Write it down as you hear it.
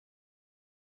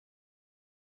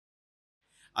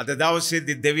අද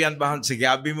දවසේදී දෙවියන් වහන්සේගේ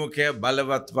අභිමුඛය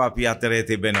බලවත්ව අපි අතරේ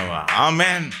තිබෙනවා.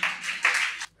 ආමෙන්.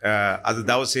 අද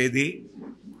දවසේදී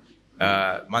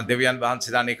මම දෙවියන්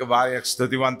වහන්සේට අනේක වාරයක්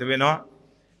ස්තුතිවන්ත වෙනවා.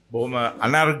 බොහොම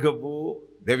අනර්ග වූ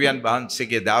දෙවියන්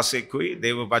වහන්සේගේ දාසෙකුයි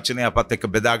දේව වචනය අපත් එක්ක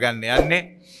බෙදා ගන්න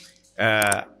යන්නේ.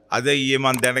 අද ඊයේ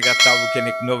මම දැනගත්තා වූ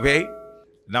කෙනෙක් නොවේ.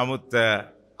 නමුත්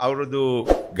අවුරුදු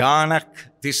ගාණක්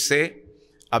තිස්සේ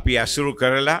අපි අසුරු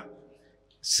කරලා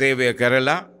සේවය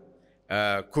කරලා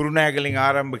කුරුණෑගලින්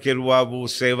ආරම්භ කෙරුවා වූ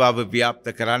සේවාව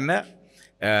ව්‍යාප්ත කරන්න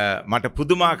මට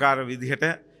පුදුමාකාර විදිහට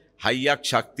හයියක්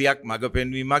ශක්තියක් මඟ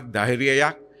පෙන්වීමක්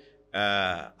ධෛර්යයක්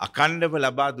අකණ්ඩව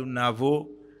ලබා දුන්නා වූ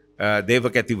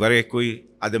දේවකැතිවරයෙකුයි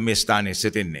අද මේ ස්ථානයේ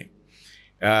සිටින්නේ.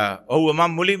 ඔහුව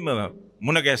මම මුලින්ම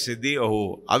මුණ ගැසෙද්දී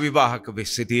ඔහු අවිවාහක වෙ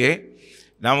සිටියේ.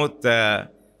 නමුත්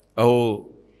ඔහු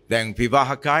දැන්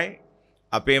විවාහකයි.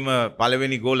 අපේම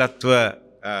පළවෙනි ගෝලත්ව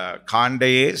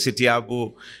කාණ්ඩයේ සිටියා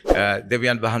වූ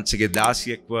දෙවියන් වහන්සේගේ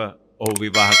දාසියෙක්ව ඔහු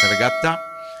විවාහ කරගත්තා.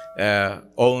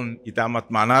 ඔවුන්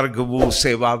ඉතාමත්ම අනර්ග වූ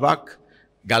සේවාවක්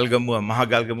ගල්ගමුව මහ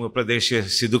ගල්ගමුව ප්‍රදේශයේ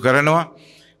සිදු කරනවා.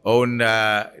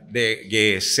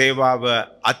 ඔවුන්ගේ සේවාව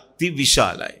අති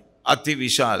විශාලයි. අති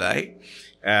විශාලයි.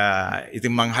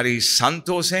 ඉතින් මං හරි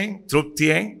සන්තෝෂයෙන්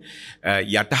තෘප්තියෙන්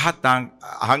යටහත්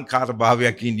අහංකාර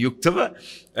භාවයකින් යුක්තව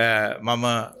මම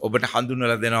ඔබට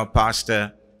හඳුන්වලා දෙනවා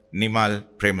පාස්ටර් නිමල්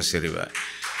ප්‍රේමසිරිව.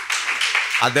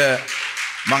 අද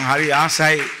මං හරි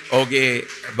ආසයි ඔහුගේ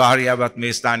භාර්යාවත්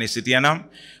මේ ස්ථානයේ සිටියනම්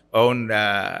ඔවුන්ට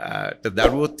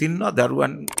දරුවොත් ඉන්නවා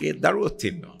දරුවන්ගේ දරුවොත්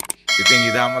ඉන්නවා. ඉතින්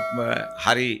ඉතාමත්ම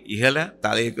හරි ඉහළ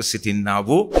තලයක සිටින්නා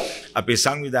වූ අපේ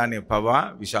සංවිධානය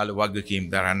පවා විශාල වගකීම්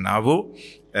දරන්නා වූ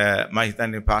මම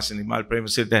හිතන්නේ පාස්ටර් නිමල්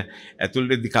ප්‍රේමසිරිට ඇතුල්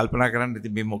වෙද්දි කල්පනා කරන්න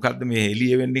ඉතින් මේ මොකද්ද මේ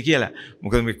එළිය වෙන්නේ කියලා.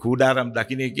 මොකද මේ කූඩාරම්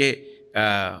දකින්න එකේ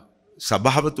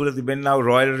සභාව තුල තිබෙනා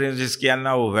රොයල් රේන්ජර්ස්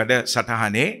කියනා වූ වැඩ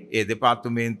සටහනේ ඒ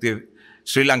දෙපාර්තමේන්තුවේ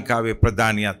ශ්‍රී ලංකාවේ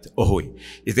ප්‍රධානියත් ඔහුයි.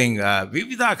 ඉතින්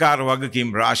විවිධාකාර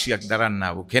වගකීම් රාශියක්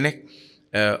දරන්නා වූ කෙනෙක්.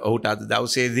 ඔහුට අද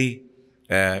දවසේදී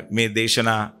මේ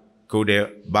දේශනා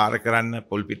කූඩය බාර කරන්න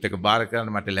පොල්පිටක බාර කරන්න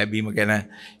මට ලැබීම ගැන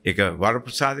ඒක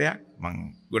වරප්‍රසාදයක්.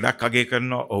 මං ගොඩක් අගය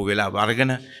කරනවා ඔහු වෙලාව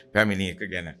අරගෙන පැමිණි එක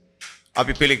ගැන.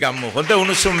 අපි පිළිගමු හොඳ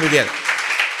උණුසුම් විදියට.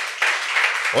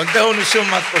 හොඳ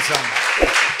උණුසුම්වත් ප්‍රසන්න.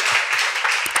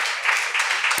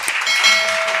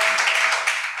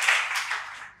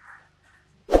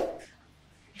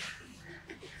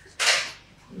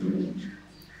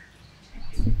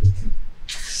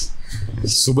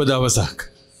 සුබ දවසක්.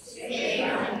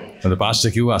 මම පාස්ටර්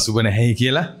කිව්වා සුබ නැහැයි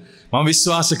කියලා. මම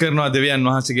විශ්වාස කරනවා දෙවියන්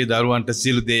වහන්සේගේ දරුවන්ට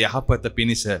සියලු දේ යහපත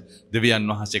පිණිස දෙවියන්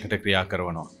වහන්සේකට ක්‍රියා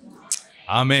කරනවා.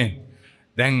 ආමේන්.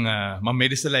 දැන් මම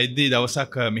මෙඩිසලා ඉද්දී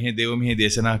දවසක් මෙහි දේව මෙහි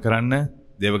දේශනා කරන්න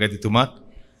දේවගතිතුමත්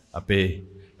අපේ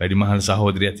වැඩිමහල්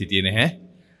සහෝදරියත් හිටියේ නැහැ.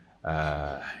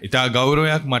 ඊටා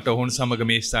ගෞරවයක් මට ඔවුන් සමග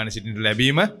මේ ස්ථානයේ සිටින්න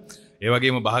ලැබීම ඒ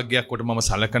වගේම භාග්‍යයක් කොට මම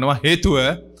සලකනවා. හේතුව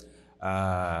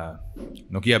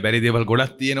නොකිය බැරි දේවල්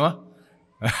ගොඩක් තියෙනවා.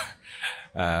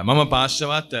 මම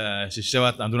පාශ්චවත්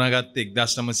ශිෂ්‍යවත් අඳුනාගත්තේ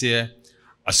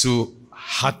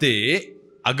 1987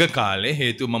 අග කාලේ.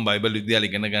 හේතුව මම බයිබල් විද්‍යාලේ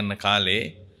ඉගෙන ගන්න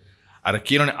කාලේ අර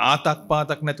කියනනේ ආතක්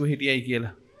පාතක් නැතුව හිටියයි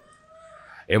කියලා.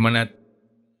 එහෙම නැත්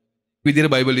විදිහට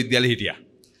බයිබල් විද්‍යාලේ හිටියා.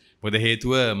 මොකද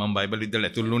හේතුව මම බයිබල් විද්‍යාලේ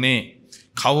ඇතුල් වුණේ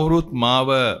කවුරුත් මාව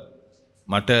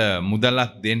මට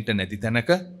මුදලක් දෙන්න නැති තැනක.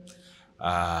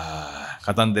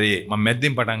 කතන්දරේ මම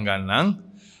මැද්දෙන් පටන් ගන්නම්.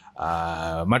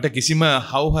 මට කිසිම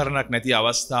හවුහරණක් නැති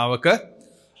අවස්ථාවක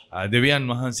දෙවියන්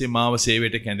වහන්සේ මාව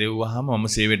සේවයට කැඳෙව්වහම මම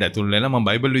සේවයට ඇතුල් වෙලා මම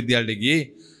බයිබල් විද්‍යාලයට ගියේ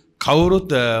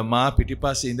කවුරුත් මා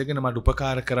පිටිපස්සේ ඉඳගෙන මට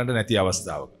උපකාර කරන්න නැති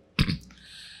අවස්ථාවක.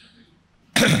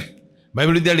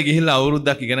 බයිබල් විද්‍යාලයට ගිහිල්ලා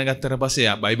අවුරුද්දක් ඉගෙන ගත්තට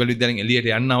පස්සේ බයිබල් විද්‍යාලෙන්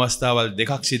එළියට යන්න අවස්ථාවල්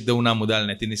දෙකක් සිද්ධ වුණා මුදල්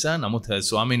නැති නිසා. නමුත්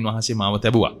ස්වාමින් වහන්සේ මාව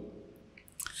තැබුවා.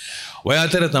 ඔය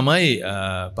අතර තමයි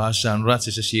පාස්ටර් අනුරාධ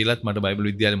ශිෂ්‍යශීලත් මට බයිබල්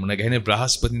විද්‍යාලේ මුණ ගැහෙන්නේ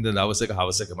බ්‍රහස්පතින්දා දවසක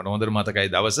හවසක. මට හොඳට මතකයි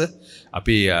දවස.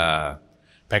 අපි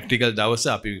ප්‍රැක්ටිකල් දවස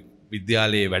අපි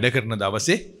විද්‍යාලයේ වැඩ කරන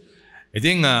දවසේ.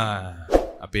 ඉතින්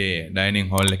අපේ ඩයිනින්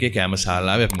හෝල් එකේ කෑම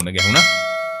ශාලාවේ අපි මුණ ගැහුණා.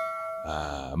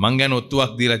 මං ගැන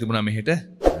ඔත්තුවක් දීලා තිබුණා මෙහෙට.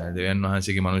 දෙවියන්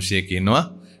වහන්සේගේ මිනිහෙක් ඉන්නවා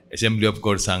Assembly of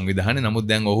God සංවිධානයේ. නමුත්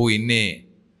දැන් ඔහු ඉන්නේ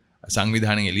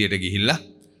සංවිධානයෙන් එළියට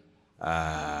ගිහිල්ලා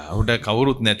ඔහුට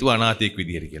කවුරුත් නැතුව අනාථයෙක්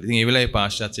විදිහට කියලා. ඉතින් ඒ වෙලාවේ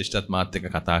පාශ්චාත් ශිෂ්ටත් මාත් එක්ක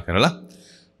කතා කරලා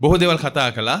බොහෝ දේවල්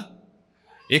කතා කළා.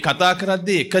 ඒ කතා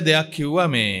කරද්දී එක දෙයක් කිව්වා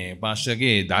මේ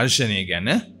පාශ්චාගේ දර්ශනය ගැන.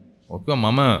 ඔක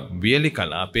මම වියලි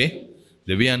කලාපේ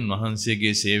දෙවියන්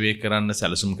වහන්සේගේ සේවය කරන්න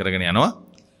සැලසුම් කරගෙන යනවා.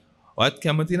 ඔයත්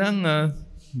කැමති නම්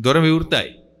දොර විවෘතයි.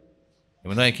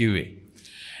 එහෙම තමයි කිව්වේ.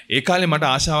 ඒ කාලේ මට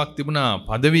ආශාවක් තිබුණා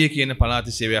පදවිය කියන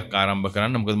පළාතේ සේවයක් ආරම්භ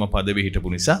කරන්න. මොකද මම පදවිය හිටපු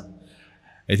නිසා.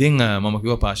 ඉතින් මම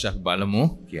කිව්වා පාශ්චාත්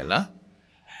බලමු කියලා.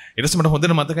 ඊට පස්සේ මට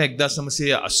හොඳට මතකයි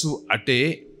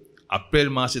 1988 අප්‍රේල්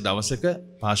මාසේ දවසක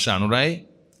පාෂා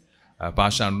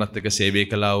අනුරත් එක්ක සේවය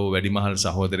කළා වූ වැඩිමහල්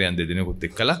සහෝදරයන් දෙදෙනෙකුත්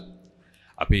එක්කලා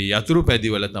අපි යතුරු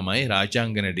පැදිවල තමයි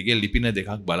රාජාංගනටිගේ ලිපින දෙකක්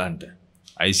බලන්න.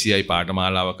 ICI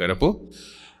පාඨමාලාව කරපු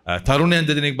තරුණයන්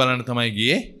දෙදෙනෙක් බලන්න තමයි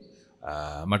ගියේ.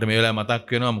 මට මේ වෙලාවේ මතක්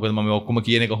වෙනවා මොකද මම ඔක්කොම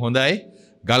කියන එක හොඳයි.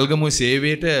 ගල්ගමු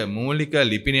සේවයට මූලික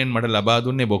ලිපිණයෙන් මට ලබා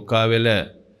දුන්නේ බොක්කාවෙල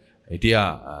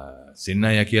හිටියා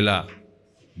සින්නయ్య කියලා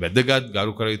වැදගත්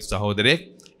ගරු කර යුතු සහෝදරයෙක්.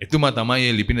 එතුමා තමයි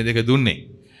මේ ලිපින දෙක දුන්නේ.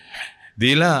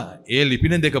 දීලා ඒ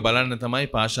ලිපින දෙක බලන්න තමයි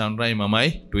පාෂා අනුරයි මමයි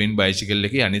ට්වින් බයිසිකල්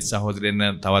එකේ අනිත් සහෝදරයන්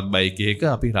තවත් බයික් එකක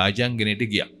අපි රාජාංගනයට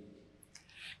ගියා.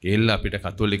 ගිහිල්ලා අපිට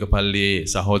කතෝලික පල්ලියේ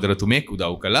සහෝදරතුමෙක්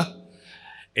උදව් කළා.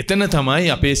 එතන තමයි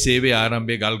අපේ සේවයේ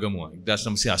ආරම්භය ගල්ගමුව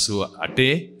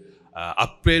 1988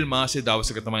 අප්‍රේල් මාසේ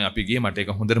දවසක තමයි අපි ගියේ. මට ඒක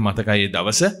හොඳට මතකයි ඒ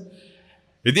දවස.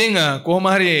 ඉතින් කොහොම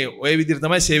හරි ওই විදිහට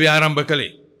තමයි සේවය ආරම්භ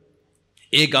කළේ.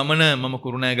 ඒ ගමන මම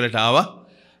කුරුණෑගලට ආවා.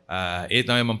 ඒ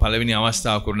තමයි මම පළවෙනි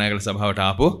අවස්ථාව කුරුණෑගල සභාවට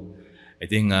ආපු.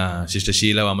 ඉතින් ශිෂ්ට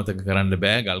ශීලව අමතක කරන්න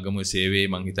බෑ. ගල්ගමුවේ සේවයේ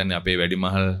මං හිතන්නේ අපේ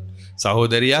වැඩිමහල්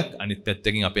සහෝදරියක් අනිත්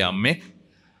පැත්තකින් අපේ අම්මෙක්.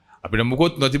 අපිට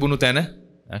මුකුත් නොතිබුණු තැන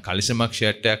කලිසමක්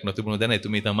ෂර්ට් එකක් නොතිබුණු තැන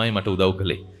එතුමිය තමයි මට උදව්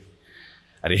කළේ.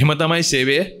 හරි එහෙම තමයි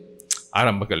සේවය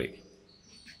ආරම්භ කළේ.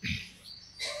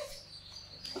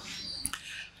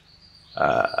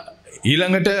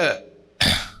 ඊළඟට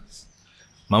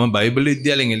මම බයිබල්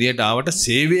විද්‍යාලයෙන් එළියට ආවට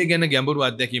සේවය ගැන ගැඹුරු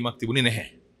අත්දැකීමක් තිබුණේ නැහැ.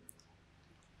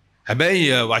 හැබැයි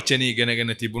වචන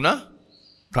ඉගෙනගෙන තිබුණා.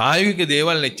 ප්‍රායෝගික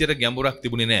දේවල් එච්චර ගැඹුරක්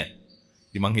තිබුණේ නැහැ.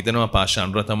 ඉතින් මං හිතනවා පාෂා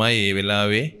අනුර තමයි මේ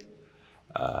වෙලාවේ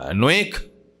නොඑක්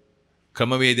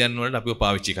ක්‍රමවේදයන් වලට අපිව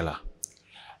පාවිච්චි කළා.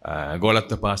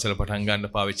 ගෝලත්ව පාසල පටන්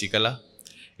ගන්න පාවිච්චි කළා.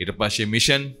 ඊට පස්සේ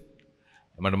මිෂන්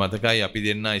මට මතකයි අපි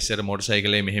දෙන්න ඉස්සර මොටර්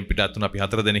සයිකලේ මෙහෙන් පිටත් වුණ අපි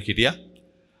 4 දෙනෙක් හිටියා.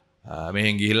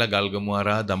 මෙහෙන් ගිහිල්ලා ගල්ගමුව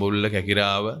හරහා දඹුල්ල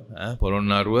කැකිරාව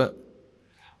පොළොන්නරුව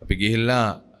අපි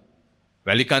ගිහිල්ලා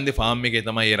වැලිකන්දේ ෆාම් එකේ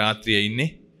තමයි ඒ රාත්‍රියේ ඉන්නේ.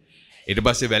 ඊට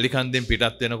පස්සේ වැලිකන්දෙන්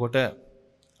පිටත් වෙනකොට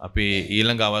අපි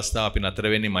ඊළඟ අවස්ථාව අපි නතර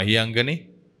වෙන්නේ මහියංගනේ.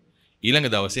 ඊළඟ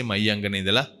දවසේ මහියංගනේ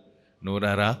ඉඳලා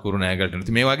නෝරහරා කුරුණෑගලට.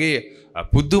 ඉතින් මේ වගේ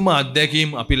පුදුම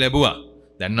අත්දැකීම් අපි ලැබුවා.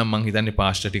 දැන් නම් මං හිතන්නේ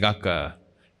පාස්ටර් ටිකක්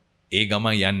ඒ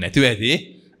ගමන් යන්නේ නැතුව ඇති.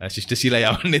 ශිෂ්ට ශීලා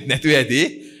යවන්නෙත් නැතුව ඇති.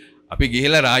 අපි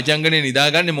ගිහිල්ලා රාජාංගනේ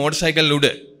නිදාගන්නේ මෝටර් සයිකල් උඩ.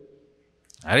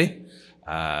 හරි?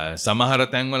 සමහර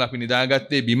තැන්වල අපි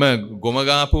නිදාගත්තේ බිම ගොම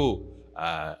ගාපු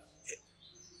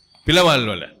පිළවල්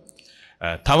වල.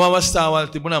 තව අවස්ථාවල්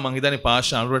තිබුණා මං හිතන්නේ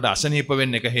පාෂා අනුරට අසනීප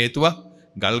වෙන්න එක හේතුවක්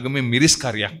ගල්ගමේ මිරිස්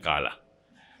කරියක් කාලා.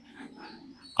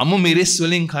 අමු මිරිස්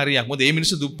වලින් කරියක්. මොකද මේ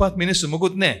මිනිස්සු දුප්පත් මිනිස්සු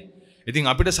මොකුත් නැහැ.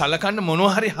 ඉතින් අපිට සලකන්න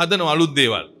මොනවා හරි හදන අලුත්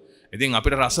දේවල්. ඉතින්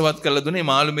අපිට රසවත් කරලා දුන්නේ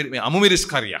අමු මිරිස්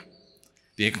කරියක්.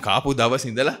 ඉතින් ඒක කාපු දවස්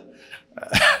ඉඳලා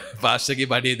පාස්ටර්ගේ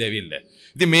බඩේ දැවිල්ල.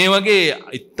 ඉතින් මේ වගේ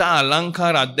ඉතා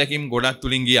අලංකාර අත්දැකීම් ගොඩක්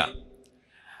තුලින් ගියා.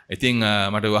 ඉතින්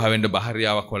මට වහවෙන්න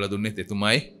බහරියාවක් හොල දුන්නෙත්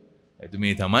එතුමයි.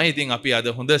 එතුමිය තමයි. ඉතින් අපි අද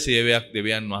හොඳ සේවයක්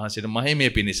දෙවියන් වහන්සේට මහිමය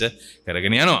පිණිස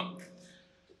කරගෙන යනවා.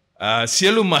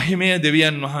 සියලු මහිමය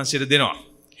දෙවියන් වහන්සේට දෙනවා.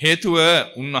 හේතුව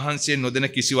උන්වහන්සේ නොදෙන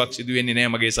කිසිවක් සිදු වෙන්නේ නැහැ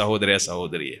මගේ සහෝදරයා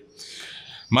සහෝදරිය.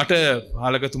 මට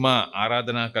පාලකතුමා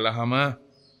ආරාධනා කළාම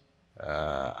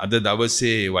අද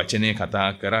දවසේ වචනේ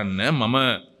කතා කරන්න මම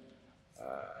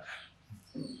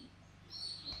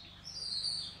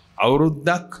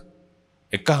අවුරුද්දක්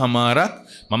එකමාරක්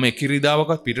මම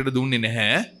එකිරිදාවකත් පිටට දුන්නේ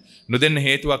නැහැ. නොදෙන්න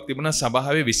හේතුවක් තිබුණා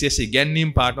සභාවේ විශේෂ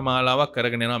ඉගැන්වීම් පාඨමාලාවක්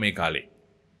කරගෙන යනවා මේ කාලේ.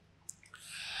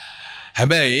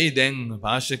 හැබැයි දැන්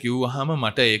පාස්ටර් කිව්වහම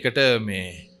මට ඒකට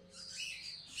මේ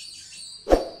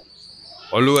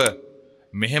ඔළුව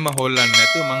මෙහෙම හොල්ලන්නේ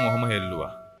නැතුව මං ඔහොම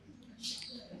හෙල්ලුවා.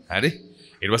 හරි?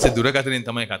 ඊට පස්සේ දුරකථනයෙන්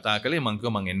තමයි කතා කළේ මං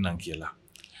කිව්වා මං එන්නම් කියලා.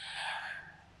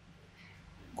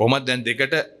 කොහොමද දැන්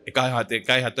දෙකට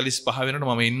 1:45 වෙනකොට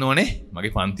මම ඉන්න ඕනේ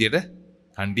මගේ පන්තියට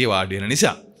කණ්ඩිය වාඩි වෙන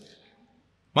නිසා.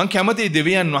 මං කැමතියි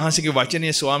දෙවියන් වහන්සේගේ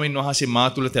වචනය ස්වාමින් වහන්සේ මා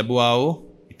තුළ තැබුවා වූ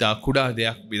ඉතා කුඩා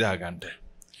දෙයක් බෙදා ගන්නට.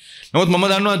 නමුත් මම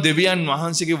දන්නවා දෙවියන්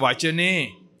වහන්සේගේ වචනේ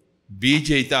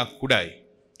බීජය ඉතා කුඩායි.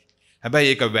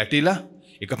 හැබැයි ඒක වැටිලා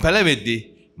ඒක පැලවෙද්දී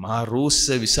මහා රූස්ස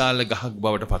විශාල ගහක්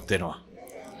බවට පත් වෙනවා.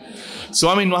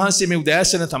 ස්වාමින් වහන්සේ මේ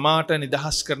උදෑසන තමාට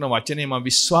නිදහස් කරන වචනේ මම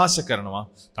විශ්වාස කරනවා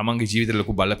තමන්ගේ ජීවිතේ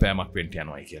ලොකු බලපෑමක් වෙන්න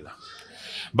යනවායි කියලා.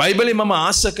 බයිබලේ මම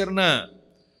ආශ කරන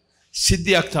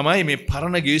සිද්ධියක් තමයි මේ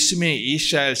පරණ ගිවිසුමේ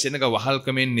ඊශ්‍රායල් සෙනග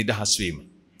වහල්කමෙන් නිදහස් වීම.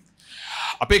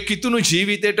 අපේ කිතුණු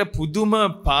ජීවිතයට පුදුම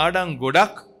පාඩම්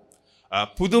ගොඩක්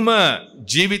පුදුම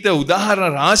ජීවිත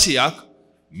උදාහරණ රාශියක්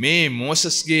මේ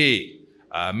මෝසස්ගේ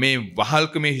මේ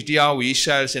වහල්කමේ හිටියා වූ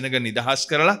ඊශ්‍රායල් සෙනග නිදහස්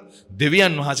කරලා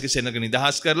දෙවියන් වහන්සේගේ සෙනග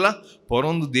නිදහස් කරලා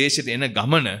පොරොන්දු දේශයට එන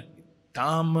ගමන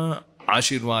තාම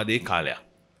ආශිර්වාදයේ කාලයක්.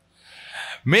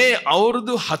 මේ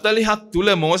අවුරුදු 40ක්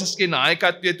තුල මෝසස්ගේ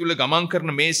නායකත්වයේ තුල ගමන්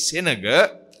කරන මේ සෙනග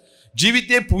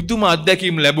ජීවිතයේ පුදුම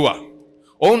අත්දැකීම් ලැබුවා.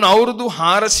 ඔවුන් අවුරුදු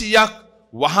 400ක්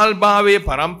වහල්භාවයේ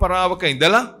පරම්පරාවක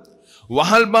ඉඳලා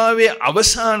වහල්භාවයේ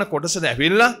අවසාන කොටසට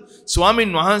ඇවිල්ලා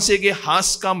ස්වාමින් වහන්සේගේ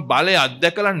හාස්කම් බලය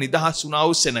අත්දැකලා නිදහස් වුණා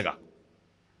වූ සෙනග.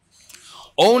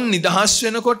 ඔවුන් නිදහස්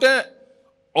වෙනකොට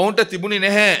ඔවුන්ට තිබුණේ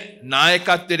නැහැ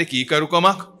නායකත්වයේ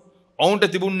කීකරුකමක්. ඔවුන්ට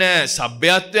තිබුණේ නැහැ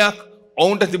සભ્યත්වයක්.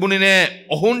 ඔවුන්ට තිබුණේ නැහැ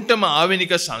ඔවුන්ටම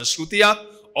ආවෙනික සංස්කෘතියක්.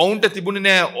 ඔවුන්ට තිබුණේ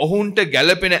නැහැ ඔවුන්ට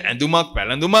ගැළපෙන ඇඳුමක්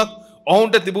පැළඳුමක්.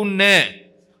 ඔවුන්ට තිබුණේ නැහැ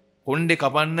කොණ්ඩේ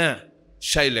කපන්න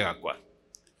ශෛල එකක්වත්.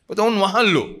 ඔවුන්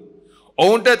වහල්ලු.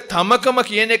 ඔවුන්ට තමකම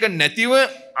කියන එක නැතිව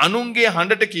අනුන්ගේ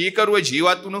හඬට කීකරුව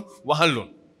ජීවත් වුණු වහල්ලුන්.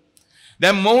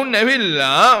 දැන් මොවුන්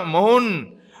ඇවිල්ලා මොවුන්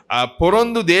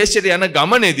පොරොන්දු දේශයට යන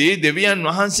ගමනේදී දෙවියන්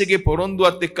වහන්සේගේ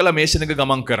පොරොන්දුවත් එක්කලා මේ සෙනග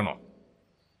ගමන් කරනවා.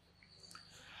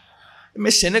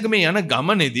 මේ සෙනග මේ යන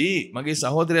ගමනේදී මගේ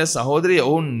සහෝදරයා සහෝදරිය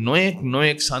ඔවුන්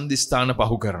නොයෙක් සන්දිස්ථාන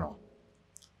පහු කරනවා.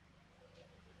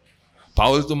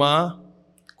 පවුල්තුමා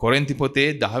කොරින්ති පොතේ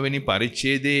 10 වෙනි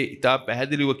පරිච්ඡේදයේ ඉතා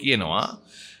පැහැදිලිව කියනවා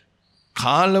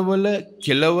කාලවල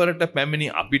කෙලවරට පැමිණි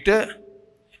අපිට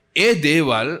ඒ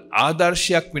දේවල්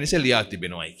ආදර්ශයක් වෙනස ලියා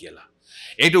තිබෙනවායි කියලා.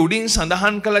 ඒට උඩින්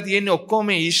සඳහන් කරලා තියෙන්නේ ඔක්කොම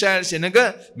මේ ඊශ්‍රායල් සෙනග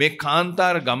මේ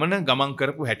කාන්තාර ගමන්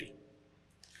කරපු හැටි.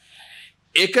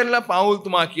 ඒකලා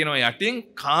පවුල්තුමා කියනවා යටින්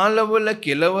කාලවල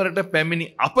කෙලවරට පැමිණි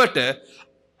අපට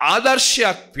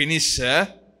ආදර්ශයක් පිණිස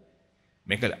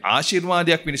මේක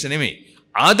ආශිර්වාදයක් පිණිස නෙමෙයි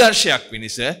ආදර්ශයක්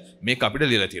පිණිස මේක අපිට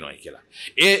ලියලා තියෙනවා කියලා.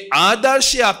 ඒ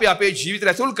ආදර්ශය අපි අපේ ජීවිතයට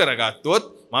ඇතුල් කරගත්තොත්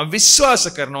මම විශ්වාස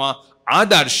කරනවා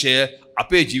ආදර්ශය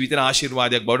අපේ ජීවිතේ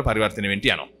ආශිර්වාදයක් බවට පරිවර්තනය වෙන්න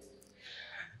යනවා.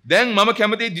 දැන් මම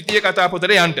කැමතියි ද්විතීය කතා පොතට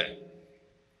යන්න.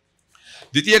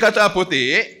 ද්විතීය කතා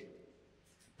පොතේ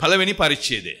පළවෙනි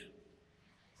පරිච්ඡේදය.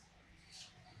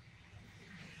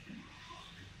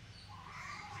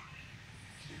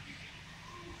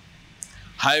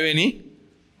 6 වෙනි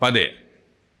පදය.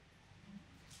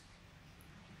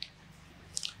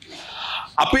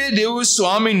 අපේ දෙව්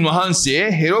ස්වාමින් වහන්සේ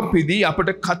හෙරොපිදී අපට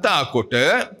කතා කොට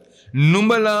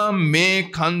නුඹලා මේ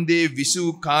කන්දේ විසූ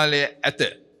කාලය ඇත.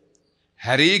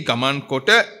 හැරි ගමන් කොට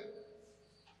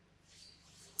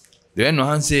දෙවියන්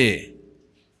වහන්සේ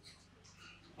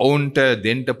ඔවුන්ට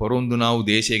දෙන්න පොරොන්දුනා වූ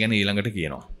දේශය ගැන ඊළඟට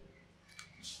කියනවා.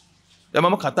 දැන්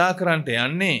මම කතා කරන්නට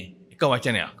යන්නේ එක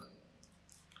වචනයක්.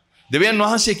 දෙවියන්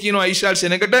වහන්සේ කියනවා ඊශ්‍රායල්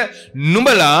සෙනගට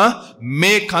නුඹලා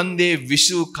මේ කන්දේ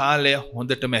විසූ කාලය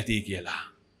හොඳටම ඇති කියලා.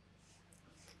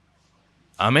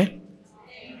 ආමෙන්.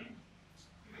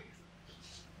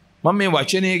 මම මේ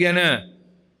වචනේ ගැන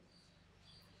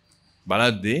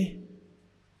බලද්දී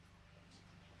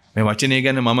මේ වචනේ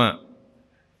ගැන මම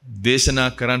දේශනා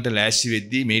කරන්නට ලෑස්ති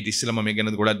වෙද්දී මේ ඉස්සෙල්ලා මම මේ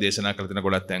ගැන ගොඩක් දේශනා කරලා තියෙන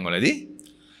ගොඩක් තැන්වලදී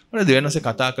මම දෙවියන් වහන්සේ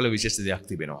කතා කළ විශේෂ දෙයක්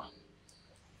තිබෙනවා.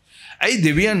 ඇයි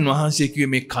දෙවියන් වහන්සේ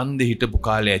කිව්වේ මේ කන්දේ හිටපු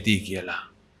කාලය ඇති කියලා?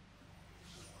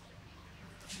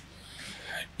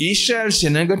 ඊශ්‍රායල්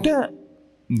සෙනගට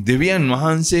දෙවියන්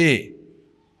වහන්සේ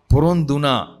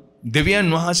පොරොන්දුනා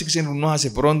දෙවියන්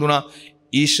වහන්සේ පොරොන්දුනා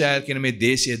ඊශ්‍රායල් කියන මේ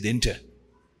දේශය දෙන්න.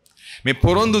 මේ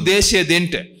පොරොන්දු දේශය දෙන්න.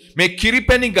 මේ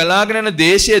කිරිපැණි ගලාගෙන යන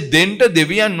දේශය දෙන්න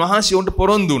දෙවියන් වහන්සේ උන්ට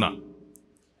පොරොන්දුනා.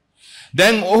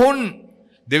 දැන් ඔවුන්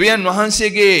දෙවියන්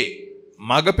වහන්සේගේ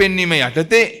මඟ පෙන්වීම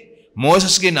යටතේ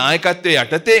මෝසස්ගේ නායකත්වයේ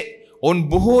යටතේ ඔවුන්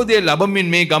බොහෝ දේ ලබමින්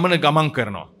මේ ගමන්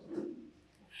කරනවා.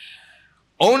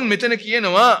 ඔවුන් මෙතන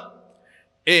කියනවා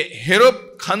ඒ හෙරොප්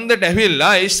කන්දට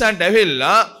ඇවිල්ලා ඒ ස්ථානට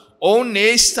ඇවිල්ලා ඔවුන්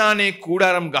ඒ ස්ථානයේ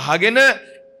කූඩාරම් ගහගෙන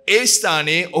ඒ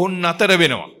ස්ථානයේ ඔවුන් නතර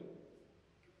වෙනවා.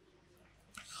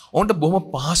 ඔවුන්ට බොහොම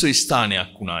පහසු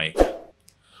ස්ථානයක් වුණා ඒක.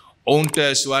 ඔවුන්ට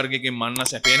ස්වර්ගයේ මන්නා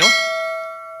සැපේනවා.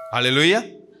 හලෙලුයා.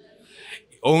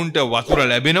 ඔවුන්ට වතුර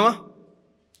ලැබෙනවා.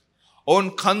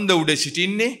 ඔවුන් කන්ද උඩ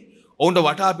සිටින්නේ. ඔවුන්ට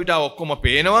වටා පිටා ඔක්කොම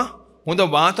පේනවා. හොඳ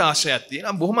වාතාශ්‍රයක්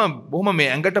තියෙනවා. බොහොම මේ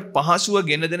ඇඟට පහසුව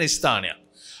ගෙන දෙන ස්ථානයක්.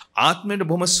 ආත්මයට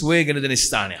බොහොම සුවය ගෙන දෙන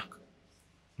ස්ථානයක්.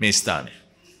 මේ ස්ථානය.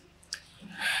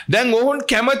 දැන් ඔවුන්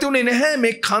කැමතුනේ නැහැ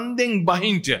මේ කන්දෙන්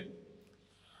බහින්ට.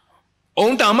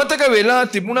 ඔවුන්ට අමතක වෙලා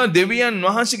තිබුණා දෙවියන්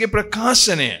වහන්සේගේ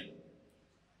ප්‍රකාශනය.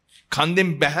 කන්දෙන්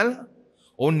බැහැලා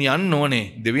ඔවුන් යන්න ඕනේ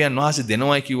දෙවියන් වහන්සේ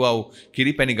දෙනවයි කිව්වා වූ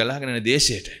කිරිපැණි ගලාගෙන යන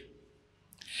දේශයට.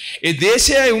 ඒ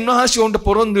දේශයයි උන්වහන්සේ ඔවුන්ට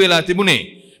පොරොන්දු වෙලා තිබුණේ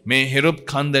මේ හෙරොබ්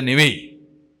කන්ද නෙවෙයි.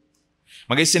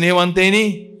 මගේ ස්නේහවන්තයනි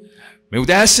මේ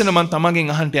උදෑසන මම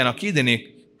තමන්ගෙන් අහන්න යනවා කී දෙනෙක්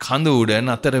කඳ උඩ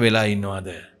නතර වෙලා ඉන්නවද?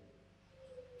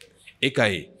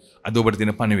 ඒකයි අද ඔබට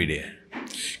දෙන පණිවිඩය.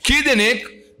 කී දෙනෙක්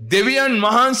දෙවියන්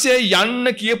වහන්සේ යන්න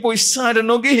කියපු ස්ථානට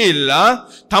නොගිහිල්ලා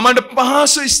තමන්ට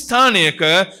පහසු ස්ථානයක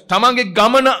තමන්ගේ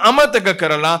ගමන අමතක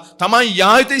කරලා තමන්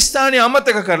යා යුතු ස්ථානය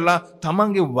අමතක කරලා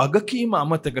තමන්ගේ වගකීම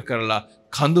අමතක කරලා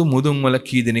කඳු මුදුන් වල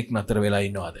කී දෙනෙක් නතර වෙලා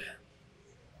ඉන්නවද?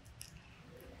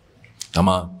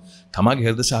 තමාගේ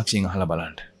හෘද සාක්ෂියෙන් අහලා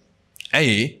බලන්න.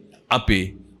 ඇයි අපි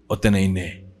ඔතන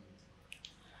ඉන්නේ?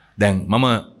 දැන් මම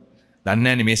දන්නේ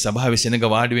නැහැ මේ සභාවේ සෙනඟ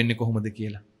වාඩි වෙන්නේ කොහොමද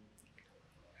කියලා.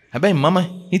 හැබැයි මම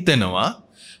හිතනවා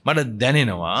මට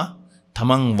දැනෙනවා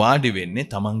තමන් වාඩි වෙන්නේ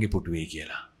තමන්ගේ පුටුවේ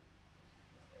කියලා.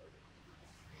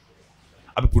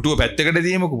 අපි පුටුව පැත්තකට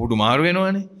දීමුකෝ පුටු මාරු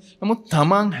වෙනවනේ. නමුත්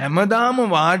තමන් හැමදාම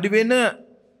වාඩි වෙන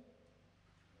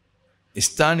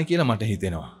ස්ථානේ කියලා මට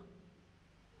හිතෙනවා.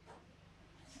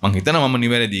 මං හිතනවා මම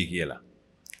නිවැරදි කියලා.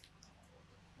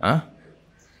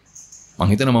 මං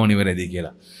හිතනවා මම නිවැරදි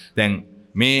කියලා. දැන්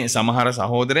මේ සමහර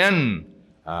සහෝදරයන්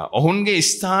ඔවුන්ගේ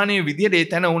ස්ථානයේ විදියට ඒ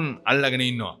තැන උන් අල්ලගෙන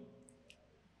ඉන්නවා.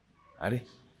 හරි.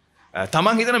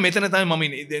 තමන් හිතන මෙතන තමයි මම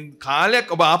ඉන්නේ. දැන්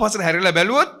කාලයක් ඔබ ආපස්සට හැරිලා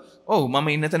බැලුවොත් ඔව් මම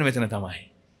ඉන්න තැන මෙතන තමයි.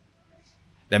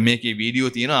 දැන් මේකේ වීඩියෝ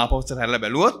තියෙනවා ආපස්සට හැරිලා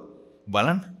බැලුවොත්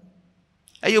බලන්න.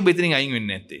 ඇයි ඔබ එතනින් අයින්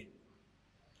වෙන්නේ නැත්තේ?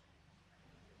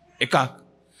 එකක්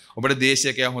ඔබට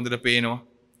දේශකයා හොඳට පේනවා.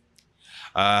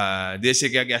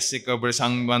 දේශකයාගේ ඇස් එක්ක ඔබට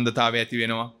සම්බන්ධතාවය ඇති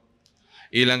වෙනවා.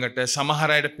 ඊළඟට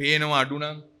සමහර අයට පේනවා අඩු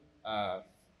නම්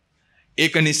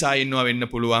ඒක නිසා ඉන්නවා වෙන්න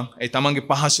පුළුවන්. ඒ තමන්ගේ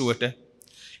පහසුවට.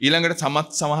 ඊළඟට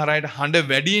සමහර අයට හඬ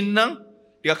වැඩි නම්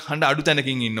ටිකක් හඬ අඩු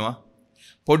තැනකින් ඉන්නවා.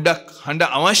 පොඩ්ඩක් හඬ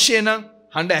අවශ්‍ය නම්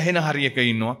හඬ ඇහෙන හරියක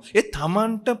ඉන්නවා. ඒ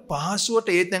තමන්ට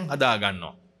පහසුවට ඒ තැන් හදා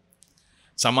ගන්නවා.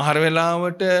 සමහර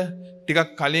වෙලාවට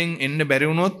ටිකක් කලින් එන්න බැරි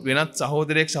වුණොත් වෙනත්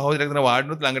සහෝදරයෙක් තන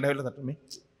වාඩිනොත් ළඟට ඇවිල්ලා තට මේ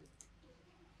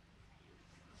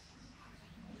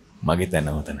මගේ තැන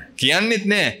උතන කියන්නෙත්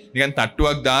නෑ නිකන්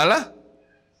තට්ටුවක් දාලා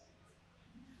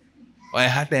ඔය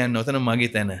හැට යන්න උතන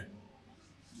මගේ තැන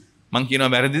මං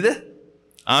කියනවා වැරදිද?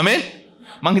 ආමෙන්.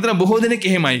 මං හිතනවා බොහෝ දෙනෙක්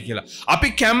එහෙමයි කියලා. අපි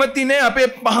කැමති නෑ අපේ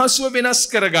පහසුව වෙනස්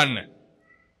කරගන්න.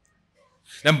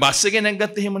 දැන් බස් එකේ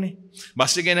නැග්ගත් එහෙමනේ.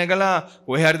 බස් එකේ නැගලා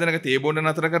කොහේ හරි තැනක තේ බොන්න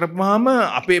නතර කරපුවාම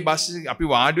අපේ බස්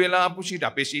අපි වාඩි වෙලා ආපු සීට්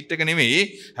අපේ සීට් එක නෙමෙයි.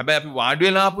 හැබැයි අපි වාඩි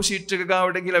වෙලා ආපු සීට් එක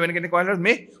ගාවට ගිහලා වෙන කෙනෙක් වාඩිලා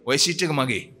මේ ওই සීට් එක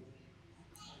මගේ.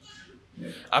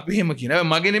 අපි එහෙම කියනවා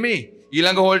මගේ නෙමෙයි.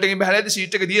 ඊළඟ හෝල්ට් එකෙන් බහලා ඉතින්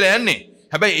සීට් එක දීලා යන්නේ.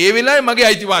 හැබැයි ඒ වෙලාවේ මගේ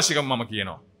අයිතිවාසිකම මම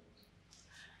කියනවා.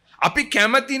 අපි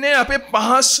කැමති නෑ අපේ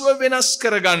පහසුව වෙනස්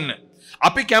කරගන්න.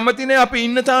 අපි කැමති නෑ අපි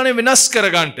ඉන්න තානේ වෙනස්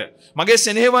කරගන්නට. මගේ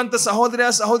සෙනෙහවන්ත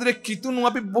සහෝදරයා සහෝදරිය කිතුණු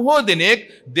අපි බොහෝ දෙනෙක්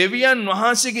දෙවියන්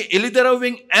වහන්සේගේ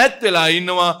එළිදරව්වෙන් ඈත් වෙලා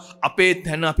ඉන්නවා අපේ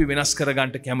තැන අපි වෙනස්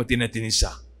කරගන්නට කැමති නැති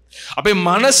නිසා. අපේ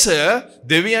මනස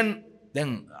දෙවියන්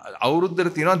දැන්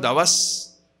අවුරුද්දට තියෙනවා දවස්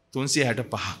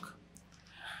 365ක්.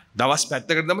 දවස්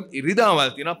පැත්තකට දැම්මත් ඉරිදාවල්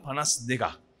තියෙනවා 52ක්.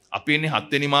 අපි ඉන්නේ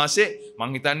 7 වෙනි මාසේ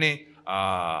මං හිතන්නේ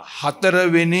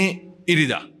 4 වෙනි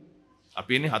ඉරිදා.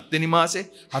 අපි ඉන්නේ 7 වෙනි මාසේ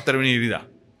 4 වෙනි ඉරිදා.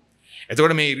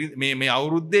 එතකොට මේ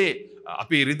අවුරුද්දේ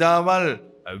අපි ඉරිදාවල්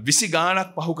 20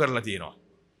 ගාණක් පහු කරලා තියෙනවා.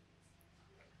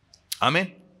 ආමෙන්.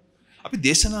 අපි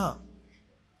දේශනා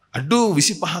අඩු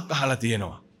 25ක් අහලා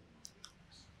තියෙනවා.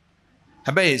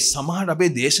 හැබැයි සමහර අපේ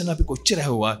දේශනා අපි කොච්චර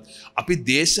ඇහුවත් අපි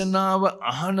දේශනාව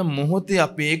අහන මොහොතේ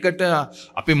අපි ඒකට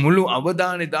අපි මුළු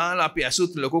අවධානය දාලා අපි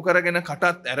ඇසුත් ලොකු කරගෙන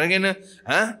කටත් අරගෙන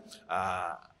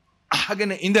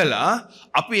අහගෙන ඉඳලා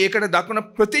අපි ඒකට දක්වන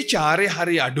ප්‍රතිචාරය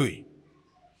හරි අඩුයි.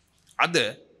 අද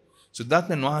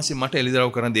සුද්ධාත්මයන් වහන්සේ මට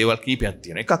එළිදරව් කරන දේවල් කීපයක්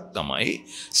තියෙනවා. එකක් තමයි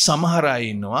සමහර අය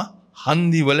ඉන්නවා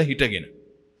හන්දිවල හිටගෙන.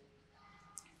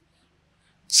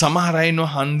 සමහර අය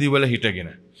ඉන්නවා හන්දිවල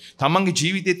හිටගෙන. තමන්ගේ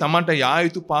ජීවිතේ තමන්ට යා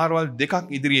යුතු පාරවල්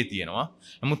දෙකක් ඉදිරියේ තියෙනවා.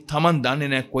 නමුත් තමන් දන්නේ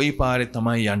නැහැ කොයි පාරේ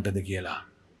තමයි යන්නද කියලා.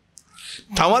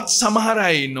 තවත් සමහර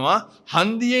අය ඉන්නවා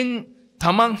හන්දියෙන්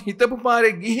තමන් හිතපු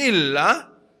පාරේ ගිහිල්ලා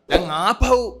දැන්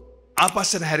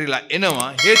ආපස්සට හැරිලා එනවා.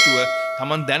 හේතුව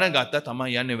තමන් දැනගත්තා තමන්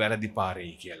යන්නේ වැරදි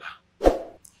පාරේ කියලා.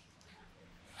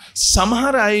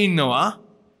 සමහර අය ඉන්නවා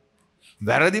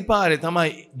වැරදි පාරේ තමයි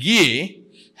ගියේ.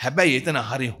 හැබැයි එතන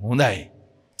හරි හොඳයි.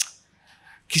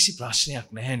 කිසි ප්‍රශ්නයක්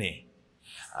නැහැනේ.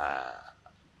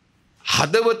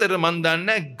 හදවතට මන්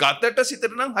දන්නේ ගතට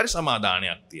සිතට නම් හරි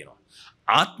සමාදානයක් තියෙනවා.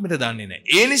 ආත්මෙට දන්නේ නැහැ.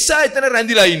 ඒ නිසා එතන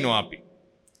රැඳිලා ඉන්නවා අපි.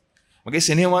 මගේ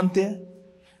සෙනෙහවන්තය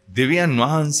දෙවියන්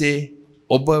වහන්සේ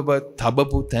ඔබව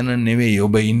තබපු තැන නෙවෙයි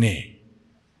ඔබ ඉන්නේ.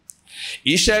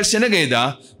 ඊශ්‍රායල් සෙනගේදා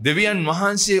දෙවියන්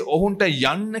වහන්සේ ඔවුන්ට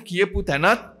යන්න කියපු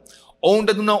තැනත්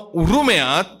ඔවුන්ට දුන්න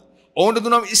උරුමයත් ඔවුන්ට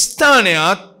දුන්න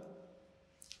ස්ථානයත්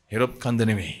හෙරොප් කන්ද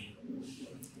නෙවෙයි.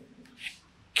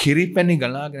 කිරිපැණි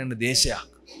ගලාගෙන යන දේශයක්.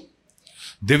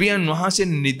 දෙවියන් වහන්සේ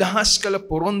නිදහස් කළ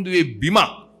පොරොන්දුවේ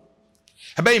බිමක්.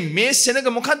 හැබැයි මේ සෙනග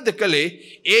මොකද්ද කළේ?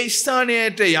 ඒ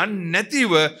ස්ථානයට යන්නේ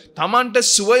නැතිව Tamanට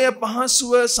සුවය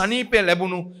පහසුව සනීපය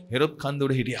ලැබුණු හෙරොප් කන්ද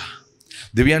උඩ හිටියා.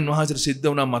 දෙවියන් වහන්සේට සිද්ධ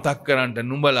වුණා මතක් කරන්න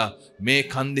නුඹලා මේ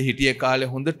කන්දේ හිටිය කාලේ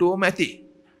හොඳටම ඇති.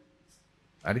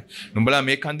 හරි. නුඹලා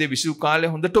මේ කන්දේ විසු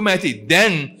කාලේ හොඳටම ඇති.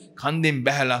 දැන් කන්දෙන්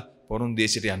බැහැලා පොරුන්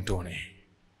දේශයට යන්න ඕනේ.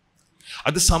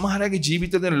 අද සමහරගේ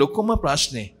ජීවිතේ ලොකුම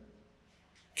ප්‍රශ්නේ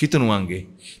කිතුණුවන්ගේ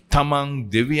තමන්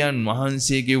දෙවියන්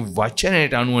වහන්සේගේ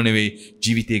වචනයට අනුව නෙවෙයි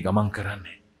ජීවිතේ ගමන්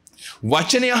කරන්නේ.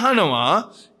 වචනේ අහනවා,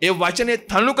 ඒ වචනේ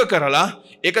තනුක කරලා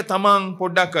ඒක තමන්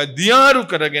පොඩ්ඩක් දියාරු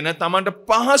කරගෙන තමන්ට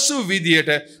පහසු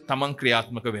විදියට තමන්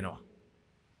ක්‍රියාත්මක වෙනවා.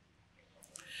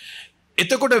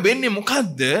 එතකොට වෙන්නේ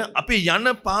මොකද්ද? අපි යන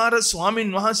පාර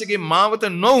ස්වාමින් වහන්සේගේ මාවත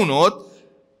නොවුනොත්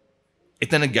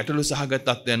එතන ගැටලු සහගත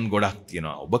තත්ත්වයන් ගොඩක්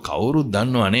තියෙනවා. ඔබ කවුරුත්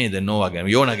දන්නව නේද නෝවා ගැන,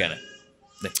 යෝනා ගැන.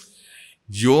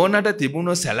 යෝනට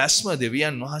තිබුණු සැලැස්ම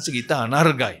දෙවියන් වහන්සේගේ ඉත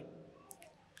අනර්ගයි.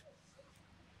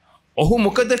 ඔහු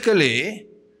මොකද කළේ?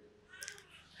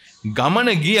 ගමන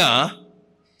ගියා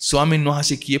ස්වාමින්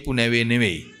වහන්සේ කියපු නැවේ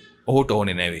නෙවෙයි. ඔහුට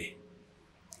ඕනේ නැවේ.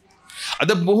 අද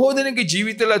බොහෝ දෙනෙකුගේ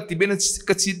ජීවිතවල තිබෙන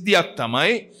සිද්ධියක්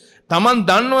තමයි Taman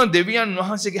දන්නවා දෙවියන්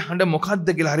වහන්සේගේ හඬ මොකක්ද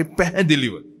කියලා හරි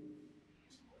පැහැදිලිව.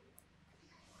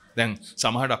 දැන්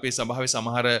සමහර අපේ සභාවේ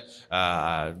සමහර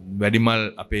වැඩිමල්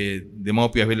අපේ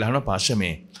දෙමව්පිය ඇවිල්ලා අහනවා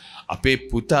පාෂමේ අපේ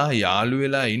පුතා යාළු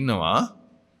වෙලා ඉන්නවා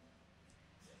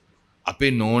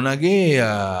අපේ නෝනාගේ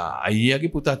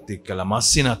අයියාගේ පුතත් එක්කලා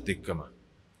මස්සිනත් එක්කම.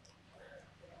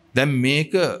 දැන්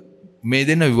මේක මේ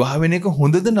දෙන්න විවාහ වෙන එක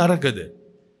හොඳද නරකද?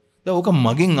 දැන් ඕක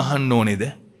මගෙන් අහන්න ඕනේද?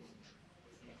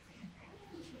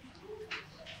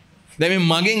 දැන් මේ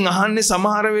මගෙන් අහන්නේ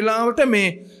සමහර වෙලාවට මේ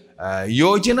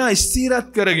යෝජනා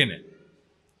ස්ථිරත් කරගෙන.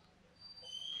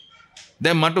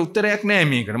 දැන් මට උත්තරයක් නැහැ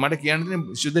මේකට. මට කියන්න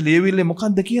තියෙන්නේ සුද්ධ ලියවිල්ලේ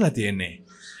මොකද්ද කියලා තියෙන්නේ.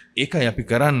 ඒකයි අපි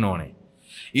කරන්න ඕනේ.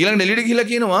 ඊළඟට එළියට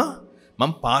ගිහිල්ලා කියනවා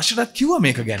මම පාෂටත් කිව්වා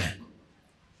මේක ගැන.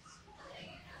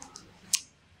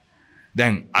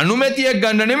 දැන් අනුමැතියක්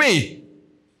ගන්න නෙමෙයි.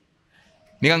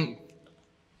 නිකන්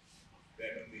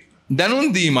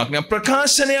දැනුම් දීමක් නේ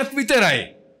ප්‍රකාශනයක් විතරයි.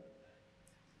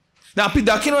 දැන් අපි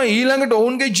දකිනවා ඊළඟට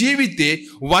ඔවුන්ගේ ජීවිතේ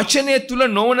වචනය තුල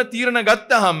නොවන තීරණ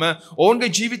ගත්තාම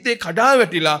ඔවුන්ගේ ජීවිතේ කඩා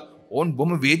වැටිලා ඔවුන්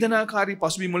බොහොම වේදනාකාරී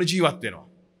පසුබිම් වල ජීවත් වෙනවා.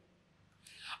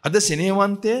 අද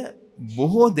සෙනෙහවන්තය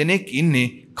බොහෝ දෙනෙක් ඉන්නේ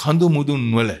කඳු මුදුන්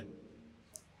වල.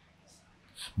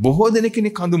 බොහෝ දෙනෙක්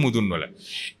ඉන්නේ කඳු මුදුන් වල.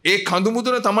 ඒ කඳු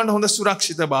මුදුන Tamanට හොඳ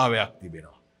සුරක්ෂිතභාවයක්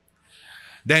තිබෙනවා.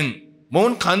 දැන්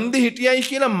මොවුන් කන්දේ හිටියයි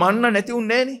කියලා මන්න නැති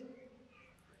උන්නේ නැහනේ.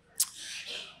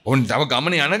 ඔන්න තව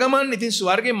ගමන යන ගමන් ඉතින්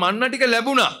ස්වර්ගේ මන්න ටික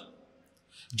ලැබුණා.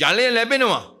 ජලය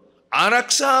ලැබෙනවා.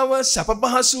 ආරක්ෂාව සැප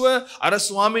පහසුව අර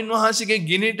ස්වාමින් වහන්සේගේ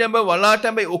ගිනිටඹ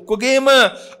වලාටඹ ඔක්කොගේම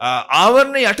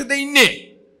ආවරණ යටතේ ඉන්නේ.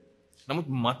 නමුත්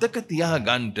මතක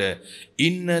තියාගන්න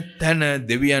ඉන්න තැන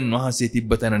දෙවියන් වහන්සේ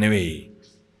තිබ්බ තැන නෙවෙයි.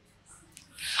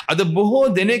 අද බොහෝ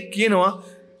දෙනෙක් කියනවා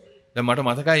දැන් මට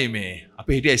මතකයි මේ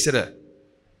අපේ හිටිය ඉස්සර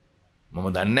මම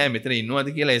දන්නේ නැහැ මෙතන ඉන්නවද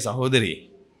කියලා ඒ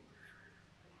සහෝදරිය.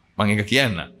 මම එක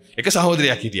කියන්න. එක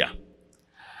සහෝදරියක් හිටියා.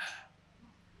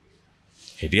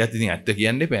 හිටියත් ඉතින් ඇත්ත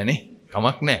කියන්න එපානේ.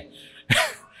 කමක් නැහැ.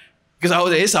 එක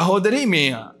සහෝදරේ සහෝදරී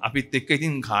මේ අපිත් එක්ක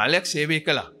ඉතින් කාලයක් සේවය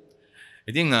කළා.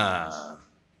 ඉතින්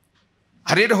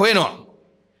හරියට හොයනවා.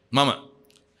 මම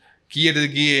කීයටද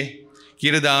ගියේ?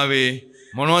 කීයටද ආවේ?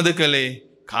 මොනවද කළේ?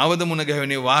 කාවද මුණ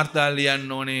ගැහුනේ? වාර්තා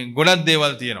ලියන්න ඕනේ. ගොඩක්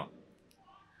දේවල් තියෙනවා.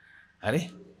 හරි?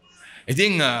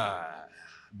 ඉතින්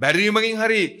බැරිවීමකින්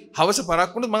හරි හවස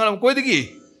පරක් වුණොත් මම කොහෙද ගියේ?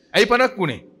 ඇයි පරක්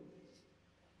වුණේ?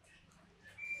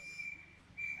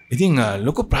 ඉතින්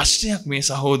ලොකු ප්‍රශ්නයක් මේ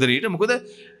සහෝදරියට. මොකද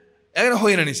එයාගෙන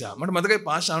හොයන නිසා. මට මතකයි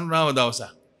පාස්ටර් අනුරාව දවස.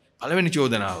 පළවෙනි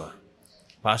චෝදනාව.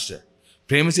 පාස්ටර්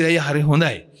ප්‍රේමසිරි අයියා හරි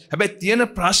හොඳයි. හැබැයි තියෙන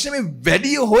ප්‍රශ්නේ මේ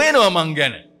වැඩි හොයනවා මං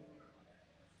ගැන.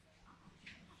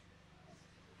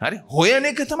 හරි හොයන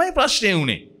එක තමයි ප්‍රශ්නේ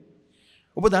උනේ.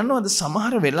 ඔබ දන්නවද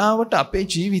සමහර වෙලාවට අපේ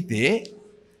ජීවිතේ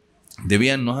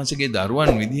දෙවියන් වහන්සේගේ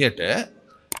දරුවන් විදිහට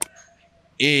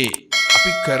ඒ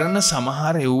අපි කරන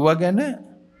සමහර ඒව ගැන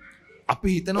අපි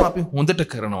හිතනවා අපි හොඳට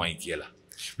කරනවායි කියලා.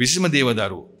 විශේෂම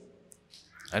දේවදරුවෝ.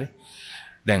 හරි?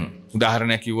 දැන්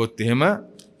උදාහරණයක් කිව්වොත් එහෙම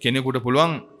කෙනෙකුට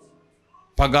පුළුවන්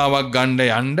පගාවක් ගන්න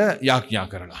යන්න යාඥා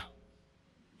කරලා.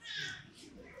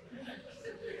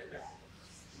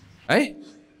 හරි?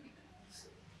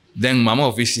 දැන් මම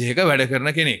ඔෆිස් එකක වැඩ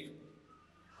කරන කෙනෙක්.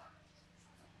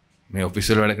 මේ ඔෆිස්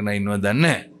වල වැඩ කරන ඉන්නවද දන්නේ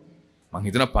නැහැ. මං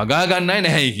හිතනවා පගා ගන්නයි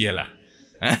නැහැයි කියලා.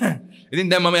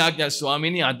 ඉතින් දැන් මම යාඥා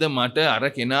ස්වාමීනි අද මට අර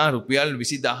කෙනා රුපියල්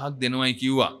 20000ක් දෙනවයි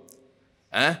කිව්වා.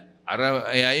 අර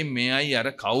එයයි මෙයයි අර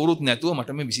කවුරුත් නැතුව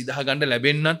මට මේ 20000 ගන්න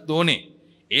ලැබෙන්නත් ඕනේ.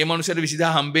 ඒ මනුස්සයට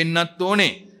 20000 හම්බෙන්නත්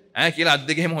ඕනේ. කියලා අත්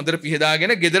දෙක එහෙම හොඳට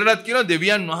පිහදාගෙන ගෙදරටත් කියනවා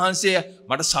දෙවියන් වහන්සේ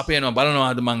මට සපයනවා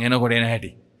බලනවාද මං එනකොට එන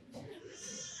හැටි.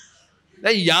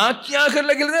 දැන් යාඥා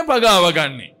කරලා කියලා දැන් පගාව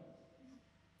ගන්නෙ.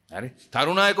 හරි?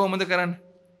 තරුණාය කොහොමද කරන්නේ?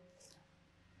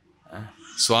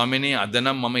 ස්වාමිනේ අද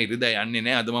නම් මම ඉරිදා යන්නේ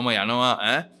නැහැ. අද මම යනවා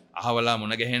අහවලා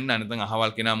මුණ ගැහෙන්න නැත්නම්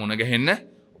අහවල් කෙනා මුණ ගැහෙන්න.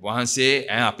 වහන්සේ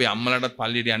අපේ අම්මලටත්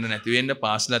පල්ලියට යන්න නැති වෙන්න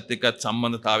පාසලත් එක්කත්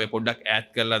සම්බන්ධතාවය පොඩ්ඩක් ඈඩ්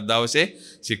කරලා දවසේ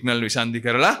සිග්නල් විසන්ධි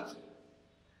කරලා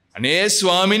අනේ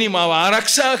ස්වාමිනී මාව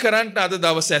ආරක්ෂා කරන්න අද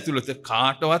දවස ඇතුළත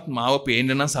කාටවත් මාව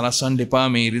පේන්න නම් සලස්වන්න එපා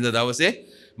මේ ඉරිදා දවසේ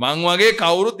මං වගේ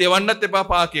කවුරුත් එවන්නත් එපා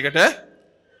පාක් එකට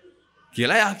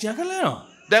කියලා යාඥා කරලා යනවා.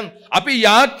 දැන් අපි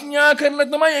යාඥා කරලා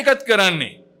තමයි ඒකත්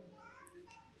කරන්නේ.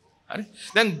 හරි.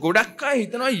 දැන් ගොඩක් අය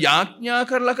හිතනවා යාඥා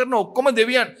කරලා කරන ඔක්කොම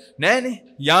දෙවියන් නෑනේ.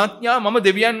 යාඥා මම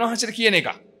දෙවියන් වහන්සේට කියන එක.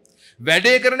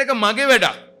 වැඩේ කරන එක මගේ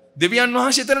වැඩක්. දෙවියන්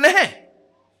වහන්සේ විතර නැහැ.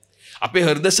 අපේ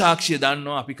හෘද සාක්ෂිය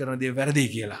දන්නවා අපි කරන දේ වැරදි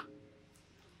කියලා.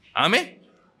 ආමෙන්.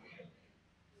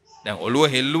 දැන් ඔළුව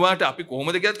හෙල්ලුවාට අපි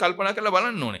කොහොමද කියලා කල්පනා කරලා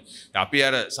බලන්න ඕනේ. අපි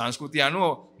අර සංස්කෘතිය අනුව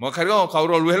මොකක් හරි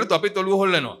කවුරු ඔළුව හෙල්ලුවොත් අපිත් ඔළුව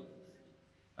හොල්ලනවා.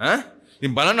 ඈ?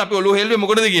 ඉතින් බලන්න අපි ඔළුව හෙල්ලුවේ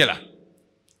මොකටද කියලා.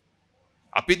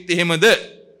 අපිත් එහෙමද?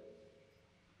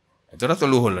 එතකොට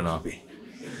ඔළුව හොල්ලනවා අපි.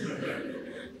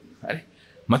 හරි.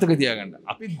 මතක තියාගන්න.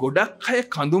 අපි ගොඩක් අය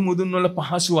කඳු මුදුන් වල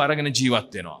පහසු අරගෙන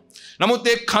ජීවත් වෙනවා. නමුත්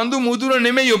ඒ කඳු මුදුන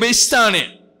නෙමෙයි ඔබේ ස්ථානය.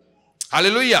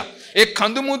 හලෙලුයා. ඒ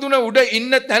කඳු මුදුන උඩ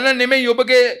ඉන්න තැන නෙමෙයි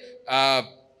ඔබගේ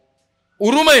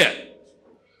උරුමය.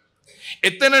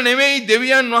 එතන නෙමෙයි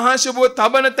දෙවියන් වහන්සේ ඔබව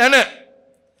තබන තැන.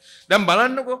 දැන්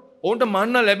බලන්නකෝ. ඕන්ට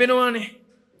මන්න ලැබෙනවානේ.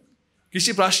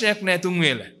 කිසි ප්‍රශ්නයක් නැහැ තුන්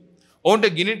වේල. ඕන්ට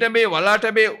ගිනි ටැබේ වලා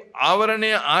ටැබේ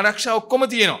ආවරණය ආරක්ෂා ඔක්කොම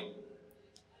තියෙනවා.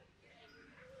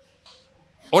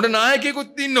 ඕන්ට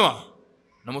නායකයෙකුත් ඉන්නවා.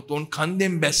 නමුත් උන්